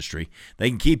gas industry. They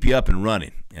can keep you up and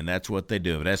running, and that's what they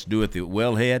do. If it has to do with the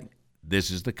wellhead,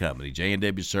 this is the company,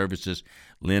 J&W Services,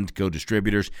 Lindco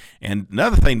Distributors. And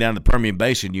another thing down in the Permian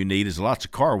Basin you need is lots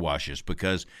of car washes,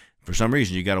 because for some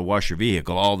reason you got to wash your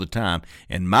vehicle all the time.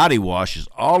 And Mighty Wash is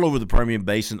all over the Permian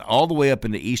Basin, all the way up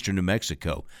into eastern New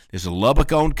Mexico. It's a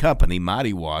Lubbock-owned company,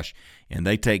 Mighty Wash, and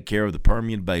they take care of the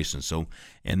Permian Basin. So,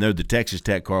 and they're the Texas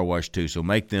Tech car wash too, so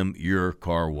make them your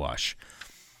car wash.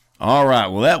 All right,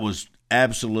 well, that was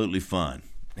absolutely fun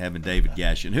having David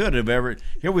Gaschen. Who would have ever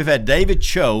 – here we've had David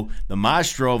Cho, the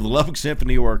maestro of the Lubbock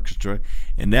Symphony Orchestra,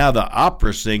 and now the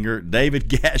opera singer, David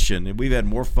Gaschen, and we've had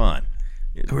more fun.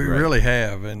 We really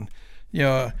have. And, you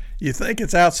know, you think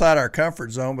it's outside our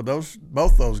comfort zone, but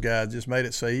both those guys just made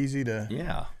it so easy to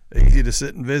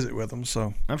sit and visit with them.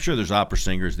 So I'm sure there's opera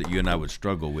singers that you and I would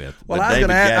struggle with. Well, I was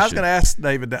going to ask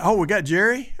David. Oh, we got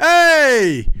Jerry.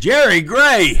 Hey, Jerry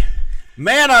Gray,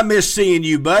 man, I miss seeing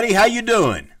you, buddy. How you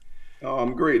doing? Oh,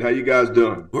 I'm great. How you guys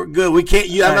doing? We're good. We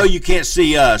can't. I know you can't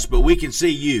see us, but we can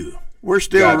see you. We're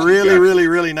still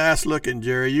really nice looking,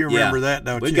 Jerry. You remember that,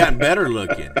 don't you? We've gotten better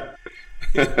looking.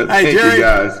 Hey, Jerry, you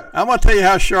guys. I'm going to tell you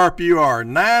how sharp you are.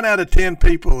 9 out of 10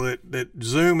 people that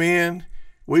zoom in,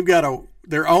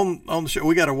 they're on the show.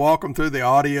 We got to walk them through the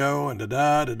audio and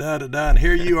da-da, and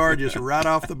here you are just right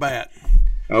off the bat.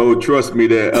 Oh, trust me,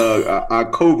 that our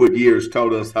COVID years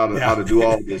taught us how to do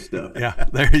all this stuff. Yeah,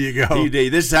 there you go.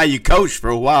 This is how you coached for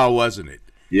a while, wasn't it?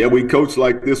 Yeah, we coached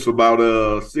like this for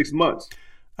about 6 months.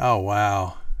 Oh,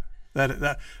 wow.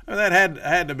 That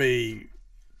had to be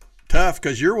tough,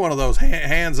 because you're one of those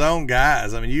hands-on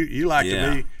guys. I mean, you like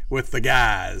to be with the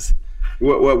guys.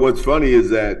 What's funny is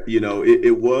that, you know,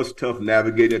 it was tough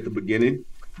navigating at the beginning,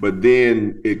 but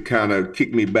then it kind of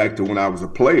kicked me back to when I was a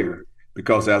player,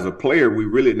 because as a player, we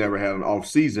really never had an off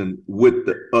season with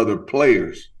the other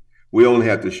players. We only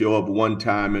had to show up one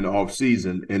time in the off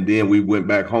season, and then we went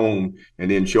back home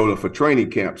and then showed up for training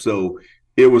camp. So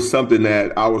it was something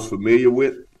that I was familiar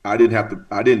with. I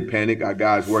didn't panic. Our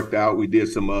guys worked out. We did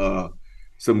some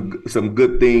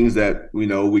good things that, you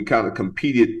know, we kind of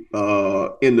competed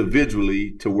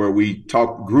individually to where we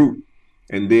talked group,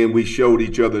 and then we showed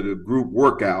each other the group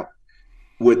workout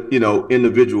with, you know,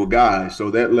 individual guys. So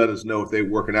that let us know if they're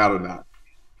working out or not.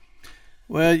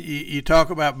 Well, you talk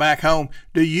about back home.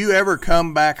 Do you ever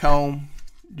come back home?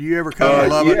 Do you ever come to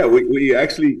Lubbock? Yeah, we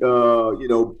actually,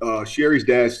 Sherry's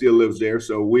dad still lives there,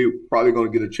 so we're probably going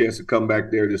to get a chance to come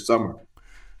back there this summer.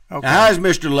 Okay. Now, how's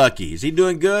Mr. Lucky? Is he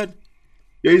doing good?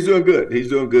 Yeah, he's doing good.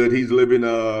 He's living,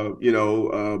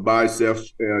 by himself.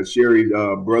 Sherry's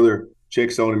brother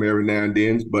checks on him every now and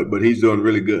then, but he's doing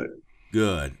really good.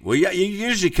 Good. Well, yeah, you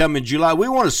usually come in July. We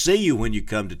want to see you when you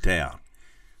come to town.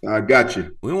 I got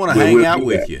you. We want to hang out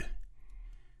with you.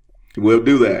 We'll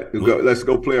do that. Let's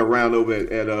go play around over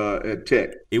at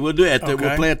Tech. We'll do it.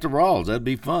 We'll play at the Rawls. That'd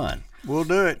be fun. We'll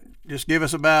do it. Just give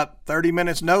us about 30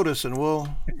 minutes notice, and we'll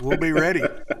be ready.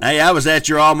 Hey, I was at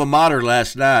your alma mater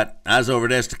last night. I was over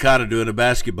at Estacada doing a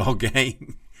basketball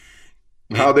game.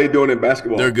 How are they doing in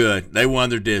basketball? They're good. They won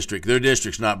their district. Their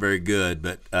district's not very good,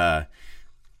 but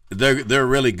they're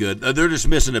really good. They're just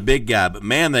missing a big guy, but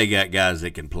man, they got guys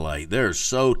that can play. They're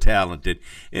so talented.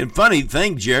 And funny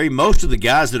thing, Jerry, most of the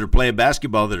guys that are playing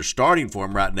basketball that are starting for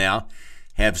them right now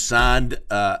have signed.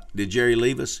 Did Jerry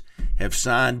leave us? Have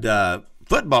signed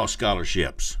football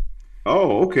scholarships.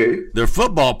 Oh, okay. They're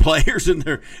football players, and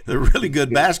they're really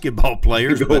good basketball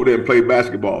players. Go over there and play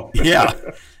basketball. Yeah,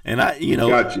 and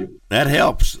got you. That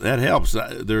helps.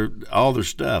 They're all their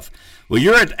stuff. Well,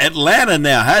 you're at Atlanta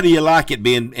now. How do you like it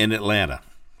being in Atlanta?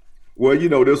 Well,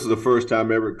 this is the first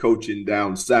time ever coaching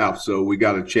down south, so we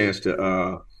got a chance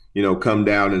to, come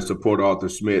down and support Arthur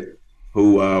Smith,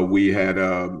 who we had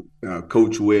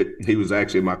coached with. He was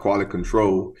actually my quality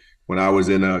control when I was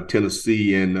in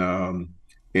Tennessee in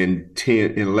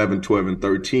 10, 11, 12, and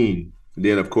 13. And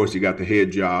then, of course, you got the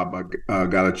head job. I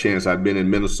got a chance. I'd been in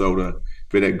Minnesota,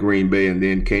 been at Green Bay, and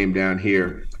then came down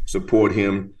here, support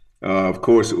him. Of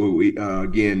course,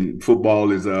 again,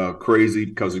 football is crazy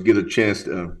because we get a chance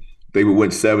to. They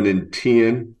went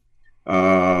 7-10.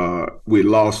 We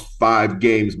lost 5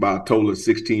 games by a total of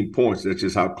 16 points. That's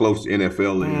just how close the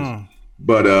NFL is.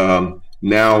 But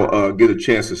now get a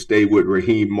chance to stay with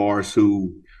Raheem Morris,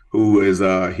 who is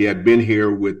he had been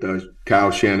here with Kyle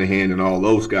Shanahan and all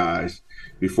those guys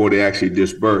before they actually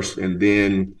dispersed, and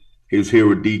then he was here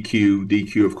with DQ.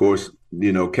 DQ, of course,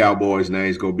 Cowboys. Now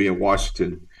he's going to be in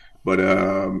Washington. But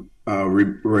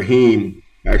Raheem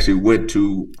actually went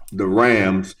to the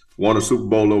Rams, won a Super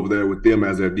Bowl over there with them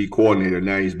as their D coordinator.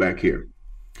 Now he's back here.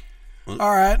 All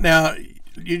right. Now,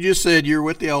 you just said you're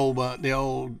with the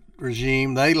old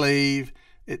regime. They leave.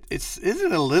 Is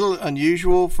it a little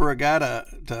unusual for a guy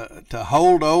to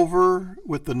hold over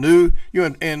with the new?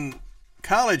 In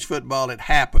college football it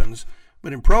happens,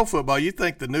 but in pro football you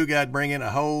think the new guy'd bring in a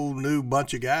whole new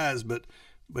bunch of guys, but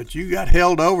you got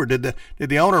held over. Did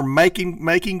the owner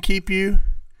making keep you?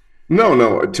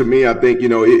 No. To me, I think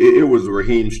it was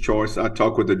Raheem's choice. I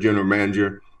talked with the general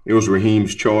manager. It was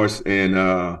Raheem's choice, and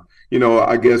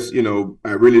I guess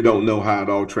I really don't know how it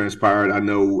all transpired. I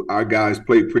know our guys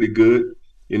played pretty good.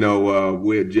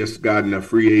 We had just gotten a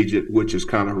free agent, which is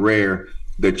kind of rare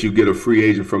that you get a free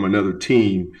agent from another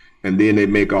team and then they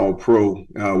make all pro.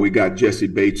 We got Jesse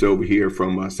Bates over here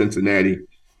from Cincinnati.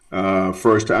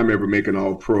 First time ever making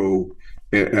all pro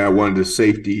at one of the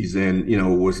safeties, and,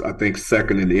 was, I think,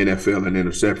 second in the NFL in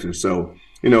interceptions. So,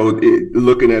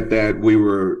 looking at that, we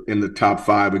were in the top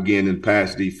 5 again in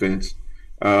pass defense.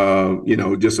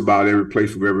 Just about every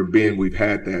place we've ever been, we've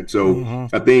had that. So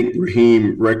I think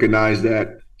Raheem recognized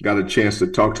that, got a chance to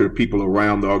talk to the people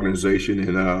around the organization,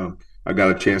 and I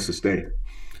got a chance to stay.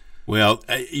 Well,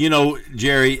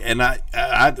 Jerry, and I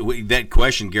that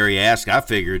question Gary asked, I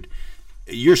figured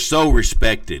you're so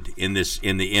respected in the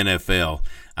NFL.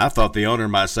 I thought the owner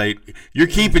might say, "You're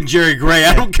keeping Jerry Gray.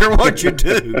 I don't care what you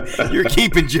do. You're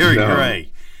keeping Jerry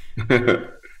Gray."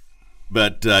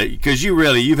 But because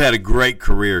you've had a great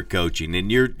career coaching,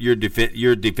 and your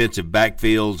defensive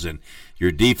backfields and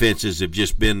your defenses have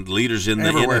just been leaders in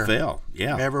everywhere. The NFL.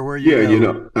 Yeah, everywhere you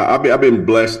go. I've been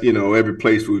blessed. Every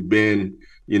place we've been,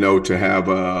 to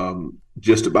have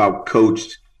just about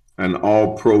coached an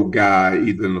all-pro guy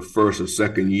either in the first or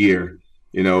second year.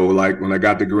 Like when I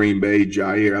got to Green Bay,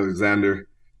 Jair Alexander,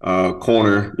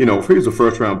 corner, he was a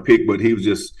first-round pick, but he was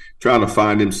just trying to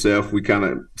find himself. We kind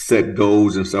of set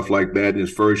goals and stuff like that. In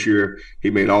his first year, he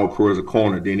made all-pro as a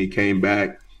corner. Then he came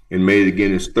back and made it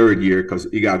again his third year because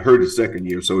he got hurt his second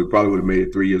year, so he probably would have made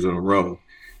it 3 years in a row.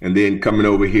 And then coming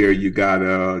over here, you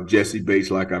got Jesse Bates,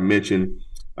 like I mentioned.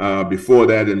 Before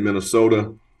that in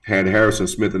Minnesota, had Harrison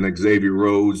Smith and Xavier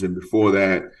Rhodes. And before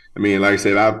that, like I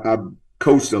said, I've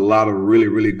coached a lot of really,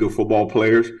 really good football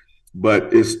players, but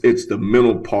it's the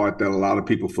mental part that a lot of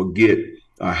people forget,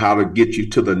 how to get you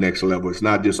to the next level. It's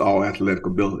not just all athletic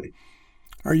ability.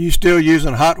 Are you still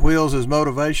using Hot Wheels as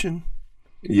motivation?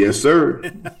 Yes, sir.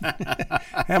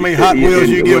 How many Hot Wheels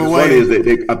you give away? What's funny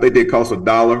is I think they cost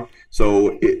 $1.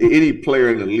 So any player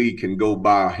in the league can go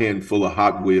buy a handful of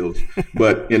Hot Wheels,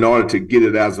 but in order to get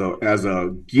it as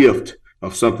a gift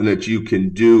of something that you can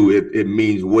do, it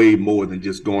means way more than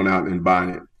just going out and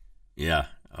buying it. Yeah.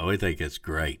 Oh, I think it's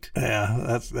great. Yeah,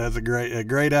 that's a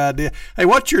great idea. Hey,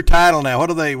 what's your title now? What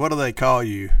do they call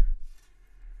you?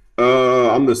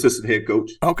 I'm the assistant head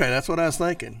coach. Okay, that's what I was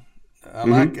thinking. I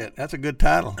like it. That's a good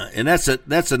title. And that's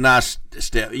a nice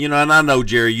step. And I know,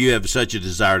 Jerry, you have such a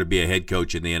desire to be a head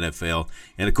coach in the NFL.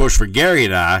 And, of course, for Gary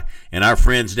and I and our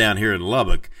friends down here in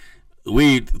Lubbock,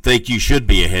 we think you should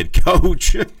be a head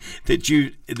coach, that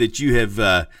you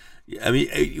have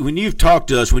when you've talked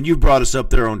to us, when you've brought us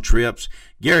up there on trips,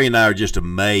 Gary and I are just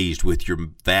amazed with your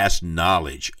vast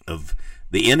knowledge of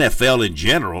the NFL in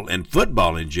general and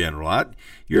football in general.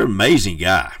 You're an amazing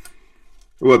guy.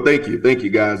 Well, thank you,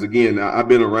 guys. Again, I've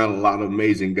been around a lot of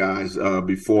amazing guys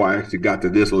before I actually got to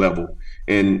this level,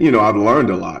 and I've learned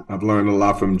a lot. I've learned a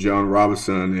lot from John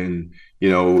Robinson,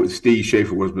 and Steve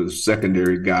Schaefer was the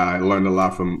secondary guy. I learned a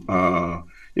lot from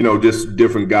just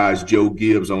different guys. Joe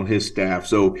Gibbs on his staff.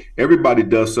 So everybody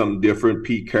does something different.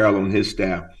 Pete Carroll on his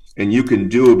staff, and you can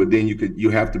do it, but then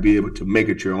you have to be able to make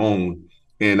it your own.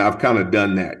 And I've kind of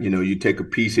done that. You take a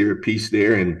piece here, a piece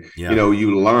there, and,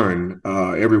 you learn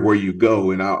everywhere you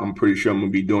go. And I'm pretty sure I'm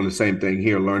going to be doing the same thing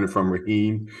here, learning from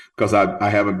Raheem, because I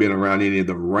haven't been around any of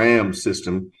the Rams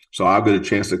system. So I'll get a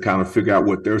chance to kind of figure out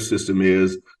what their system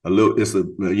is. It's a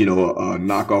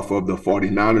knockoff of the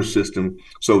 49ers system.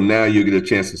 So now you get a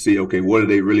chance to see, okay, what are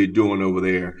they really doing over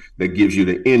there that gives you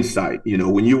the insight?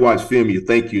 When you watch film, you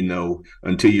think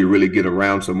until you really get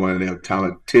around someone and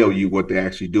they'll tell you what they're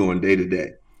actually doing day to day.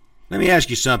 Let me ask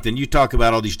you something. You talk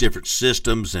about all these different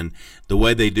systems and the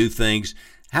way they do things.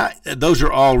 Those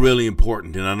are all really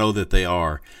important, and I know that they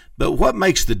are. But what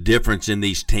makes the difference in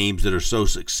these teams that are so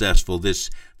successful, the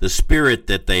spirit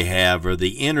that they have or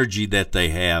the energy that they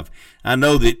have? I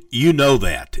know that you know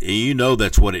that. You know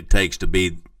that's what it takes to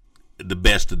be the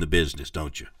best in the business,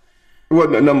 don't you? Well,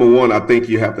 number one, I think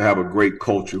you have to have a great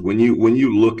culture. When you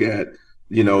look at,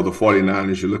 the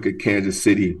 49ers, you look at Kansas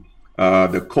City,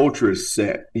 the culture is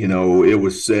set. It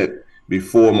was set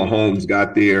before Mahomes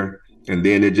got there. And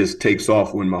then it just takes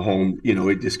off when Mahomes,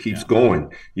 it just keeps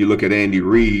going. You look at Andy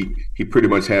Reid, he pretty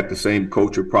much had the same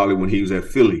culture probably when he was at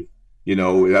Philly.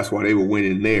 That's why they were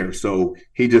winning there. So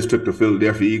he just took the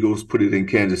Philadelphia Eagles, put it in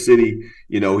Kansas City.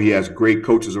 He has great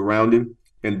coaches around him.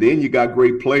 And then you got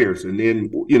great players. And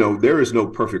then, there is no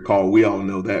perfect call. We all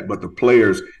know that. But the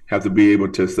players have to be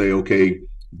able to say, okay,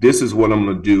 this is what I'm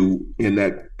going to do in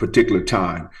that particular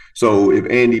time. So if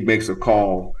Andy makes a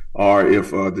call, or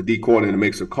if the D coordinator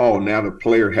makes a call, now the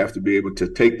player has to be able to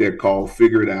take that call,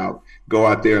 figure it out, go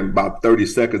out there in about 30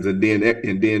 seconds and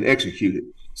then execute it.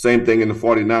 Same thing in the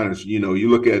 49ers. You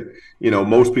look at,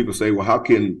 most people say, well, how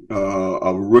can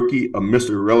a rookie, a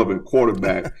Mr. Irrelevant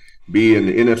quarterback be in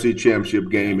the NFC Championship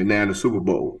game and now in the Super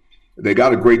Bowl? They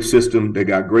got a great system. They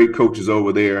got great coaches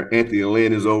over there. Anthony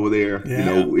Lynn is over there.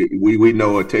 Yeah. We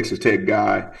know a Texas Tech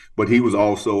guy, but he was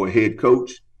also a head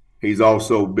coach. He's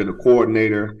also been a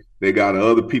coordinator. They got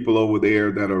other people over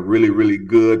there that are really, really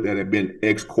good that have been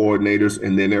ex-coordinators,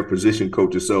 and then they're position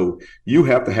coaches. So you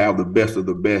have to have the best of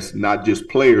the best, not just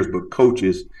players, but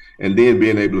coaches, and then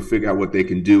being able to figure out what they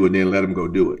can do and then let them go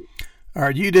do it. All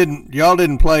right, y'all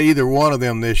didn't play either one of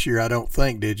them this year, I don't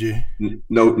think, did you?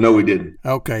 No, we didn't.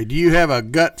 Okay. Do you have a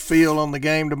gut feel on the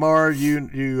game tomorrow?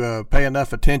 You pay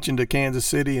enough attention to Kansas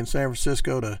City and San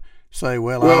Francisco to say,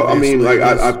 well, I mean, like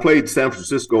I played San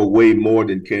Francisco way more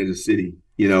than Kansas City,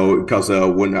 because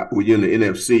when you're in the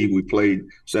NFC, we played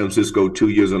San Francisco 2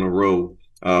 years in a row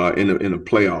in the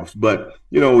playoffs. But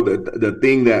the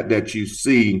thing that you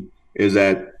see is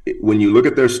that when you look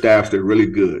at their staffs, they're really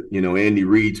good. Andy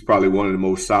Reid's probably one of the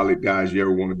most solid guys you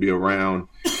ever want to be around.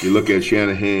 You look at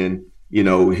Shanahan,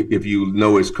 if you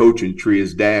know his coaching tree,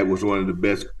 his dad was one of the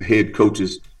best head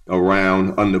coaches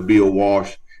around under Bill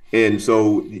Walsh. And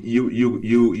so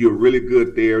you're really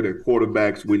good there. Their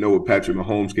quarterbacks, we know what Patrick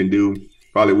Mahomes can do.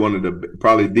 Probably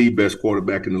the best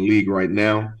quarterback in the league right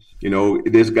now.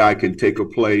 This guy can take a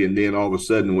play, and then all of a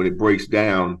sudden when it breaks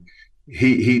down,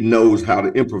 he knows how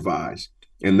to improvise.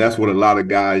 And that's what a lot of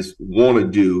guys want to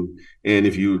do. And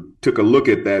if you took a look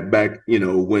at that back,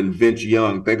 when Vince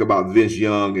Young, think about Vince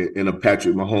Young and a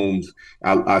Patrick Mahomes.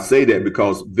 I say that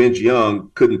because Vince Young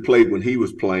couldn't play when he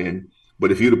was playing.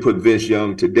 But if you'd have put Vince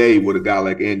Young today with a guy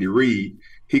like Andy Reid,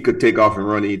 he could take off and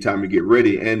run anytime you get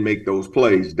ready and make those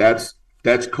plays. That's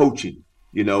coaching,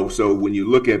 So when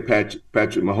you look at Patrick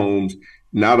Mahomes,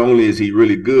 not only is he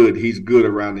really good, he's good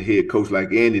around the head coach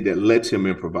like Andy that lets him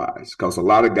improvise, because a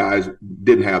lot of guys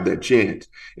didn't have that chance.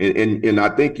 And I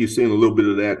think you've seen a little bit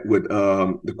of that with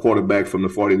the quarterback from the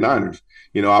 49ers.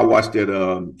 I watched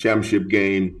that championship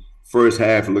game. First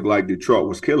half, it looked like Detroit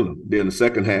was killing them. Then the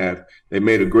second half, they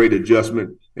made a great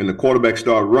adjustment, and the quarterback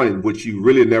started running, which you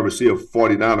really never see a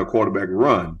 49er quarterback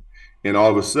run. And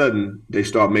all of a sudden, they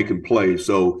start making plays.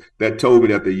 So that told me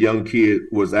that the young kid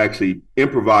was actually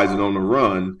improvising on the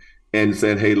run and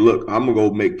said, hey, look, I'm going to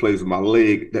go make plays with my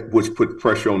leg, which put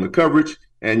pressure on the coverage,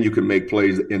 and you can make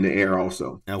plays in the air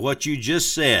also. Now, what you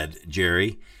just said,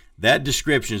 Jerry, that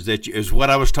description is what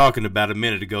I was talking about a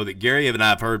minute ago that Gary and I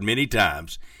have heard many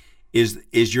times,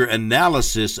 is your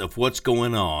analysis of what's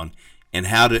going on and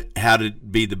how to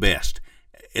be the best.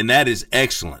 And that is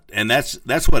excellent. And that's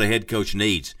what a head coach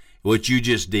needs. What you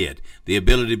just did, the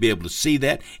ability to be able to see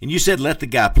that. And you said let the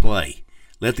guy play.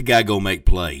 Let the guy go make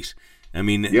plays. I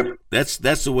mean, yep. That's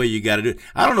the way you got to do it.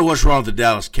 I don't know what's wrong with the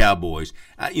Dallas Cowboys.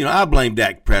 I blame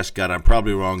Dak Prescott. I'm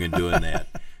probably wrong in doing that.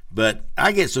 But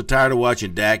I get so tired of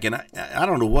watching Dak, and I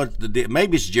don't know what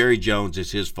maybe it's Jerry Jones.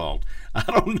 It's his fault. I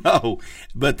don't know.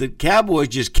 But the Cowboys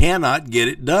just cannot get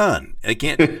it done. They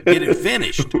can't get it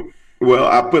finished. Well,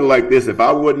 I put it like this. If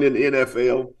I wasn't in the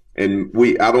NFL, and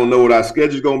I don't know what our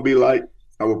schedule's going to be like,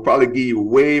 I would probably give you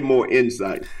way more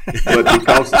insight. But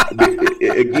because,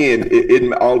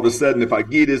 again, all of a sudden, if I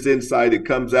give this insight, it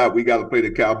comes out, we got to play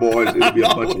the Cowboys. It'll be a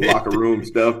bunch of locker room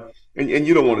stuff. And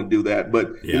you don't want to do that.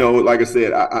 But, like I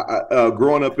said, I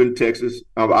growing up in Texas,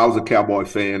 I was a Cowboy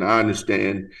fan. I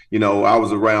understand. I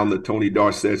was around the Tony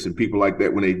Darsetts and people like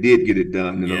that when they did get it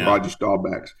done, and the Roger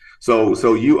Staubachs.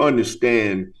 So you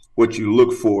understand what you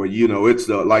look for. It's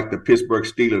like the Pittsburgh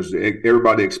Steelers.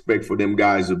 Everybody expects for them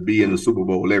guys to be in the Super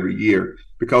Bowl every year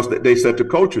because they set the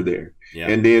culture there. Yeah.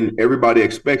 And then everybody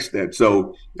expects that.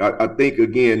 So I think,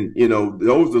 again,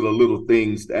 those are the little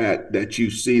things that you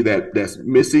see that's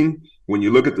missing when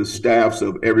you look at the staffs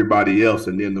of everybody else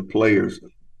and then the players.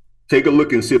 Take a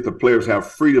look and see if the players have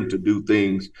freedom to do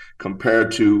things compared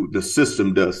to the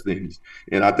system does things.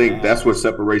 And I think that's what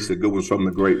separates the good ones from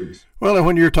the great ones. Well, and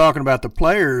when you're talking about the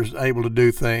players able to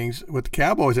do things, with the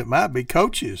Cowboys, it might be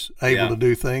coaches able to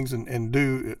do things and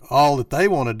do all that they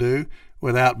want to do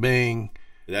without being –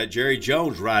 that Jerry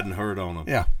Jones riding herd on them.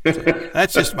 Yeah. So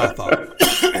that's just my thought.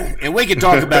 And we can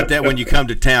talk about that when you come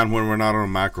to town when we're not on a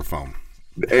microphone.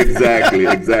 Exactly.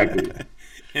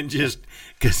 and just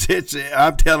because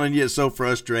I'm telling you, it's so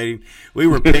frustrating. We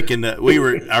were picking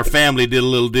our family did a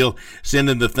little deal,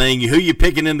 sending the thing, who you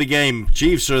picking in the game,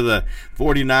 Chiefs or the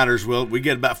 49ers? Well, we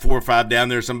get about 4 or 5 down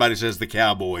there. Somebody says the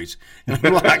Cowboys. And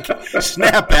I'm like,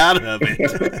 snap out of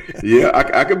it. Yeah,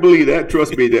 I can believe that.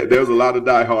 Trust me, that there's a lot of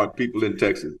diehard people in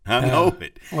Texas. I know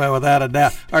it. Well, without a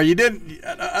doubt. You didn't.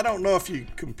 I don't know if you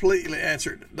completely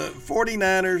answered the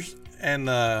 49ers and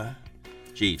the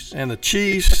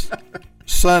Chiefs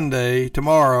Sunday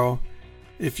tomorrow.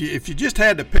 If you just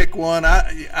had to pick one,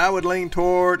 I would lean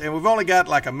toward. And we've only got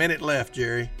like a minute left,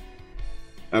 Jerry.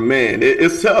 Man,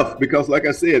 it's tough because, like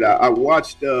I said, I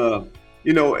watched. I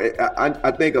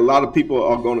think a lot of people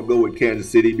are going to go with Kansas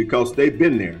City because they've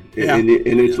been there, and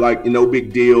it's like no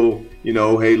big deal.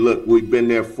 Hey, look, we've been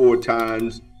there 4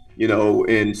 times.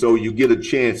 And so you get a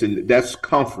chance, and that's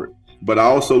comfort. But I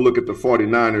also look at the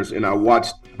 49ers, and I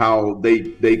watched how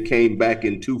they came back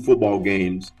in 2 football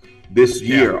games this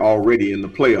year already in the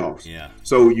playoffs. Yeah.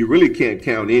 So you really can't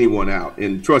count anyone out.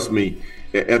 And trust me,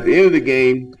 at the end of the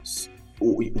game,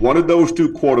 one of those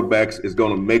 2 quarterbacks is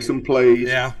going to make some plays,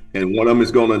 and one of them is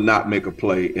going to not make a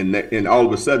play. And all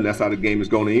of a sudden, that's how the game is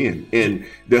going to end. And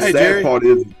the sad part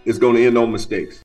is it's going to end on mistakes.